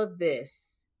all of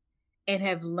this and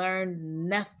have learned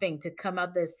nothing, to come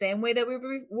out the same way that we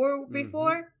were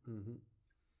before.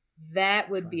 That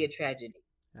would be a tragedy.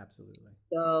 Absolutely.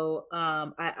 So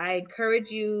I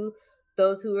encourage you,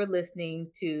 those who are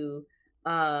listening, to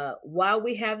while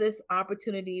we have this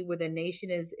opportunity where the nation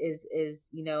is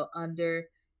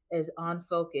on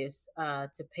focus,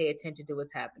 to pay attention to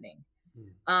what's happening.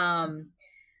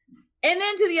 And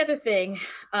then to the other thing,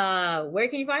 where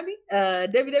can you find me?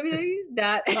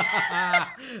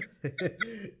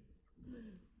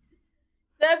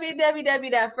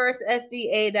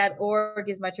 www.firstsda.org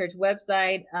is my church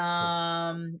website.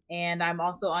 And I'm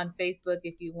also on Facebook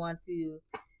if you want to,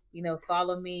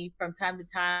 follow me. From time to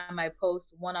time, I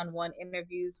post one-on-one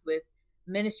interviews with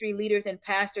ministry leaders and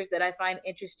pastors that I find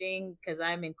interesting, because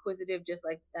I'm inquisitive, just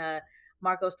like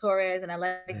Marcos Torres, and I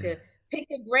like to pick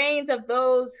the brains of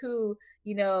those who,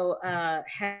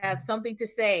 have something to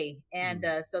say. And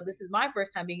so this is my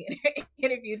first time being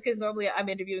interviewed, because normally I'm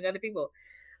interviewing other people.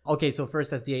 Okay, so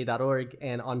firstsda.org,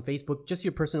 and on Facebook, just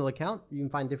your personal account, you can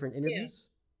find different interviews?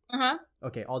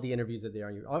 Okay, all the interviews are there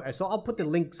on your... Okay, so I'll put the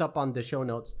links up on the show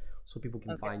notes so people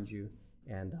can find you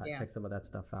and check some of that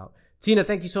stuff out. Tina,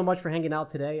 thank you so much for hanging out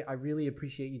today. I really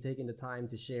appreciate you taking the time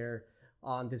to share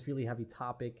on this really heavy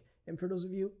topic. And for those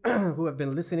of you who have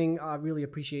been listening, I really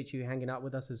appreciate you hanging out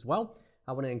with us as well.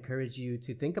 I want to encourage you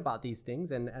to think about these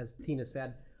things. And as Tina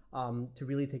said, to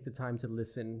really take the time to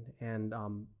listen and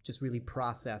just really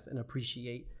process and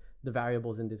appreciate the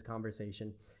variables in this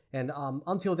conversation. And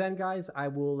until then, guys, I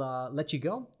will let you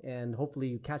go and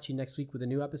hopefully catch you next week with a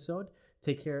new episode.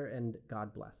 Take care and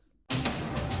God bless.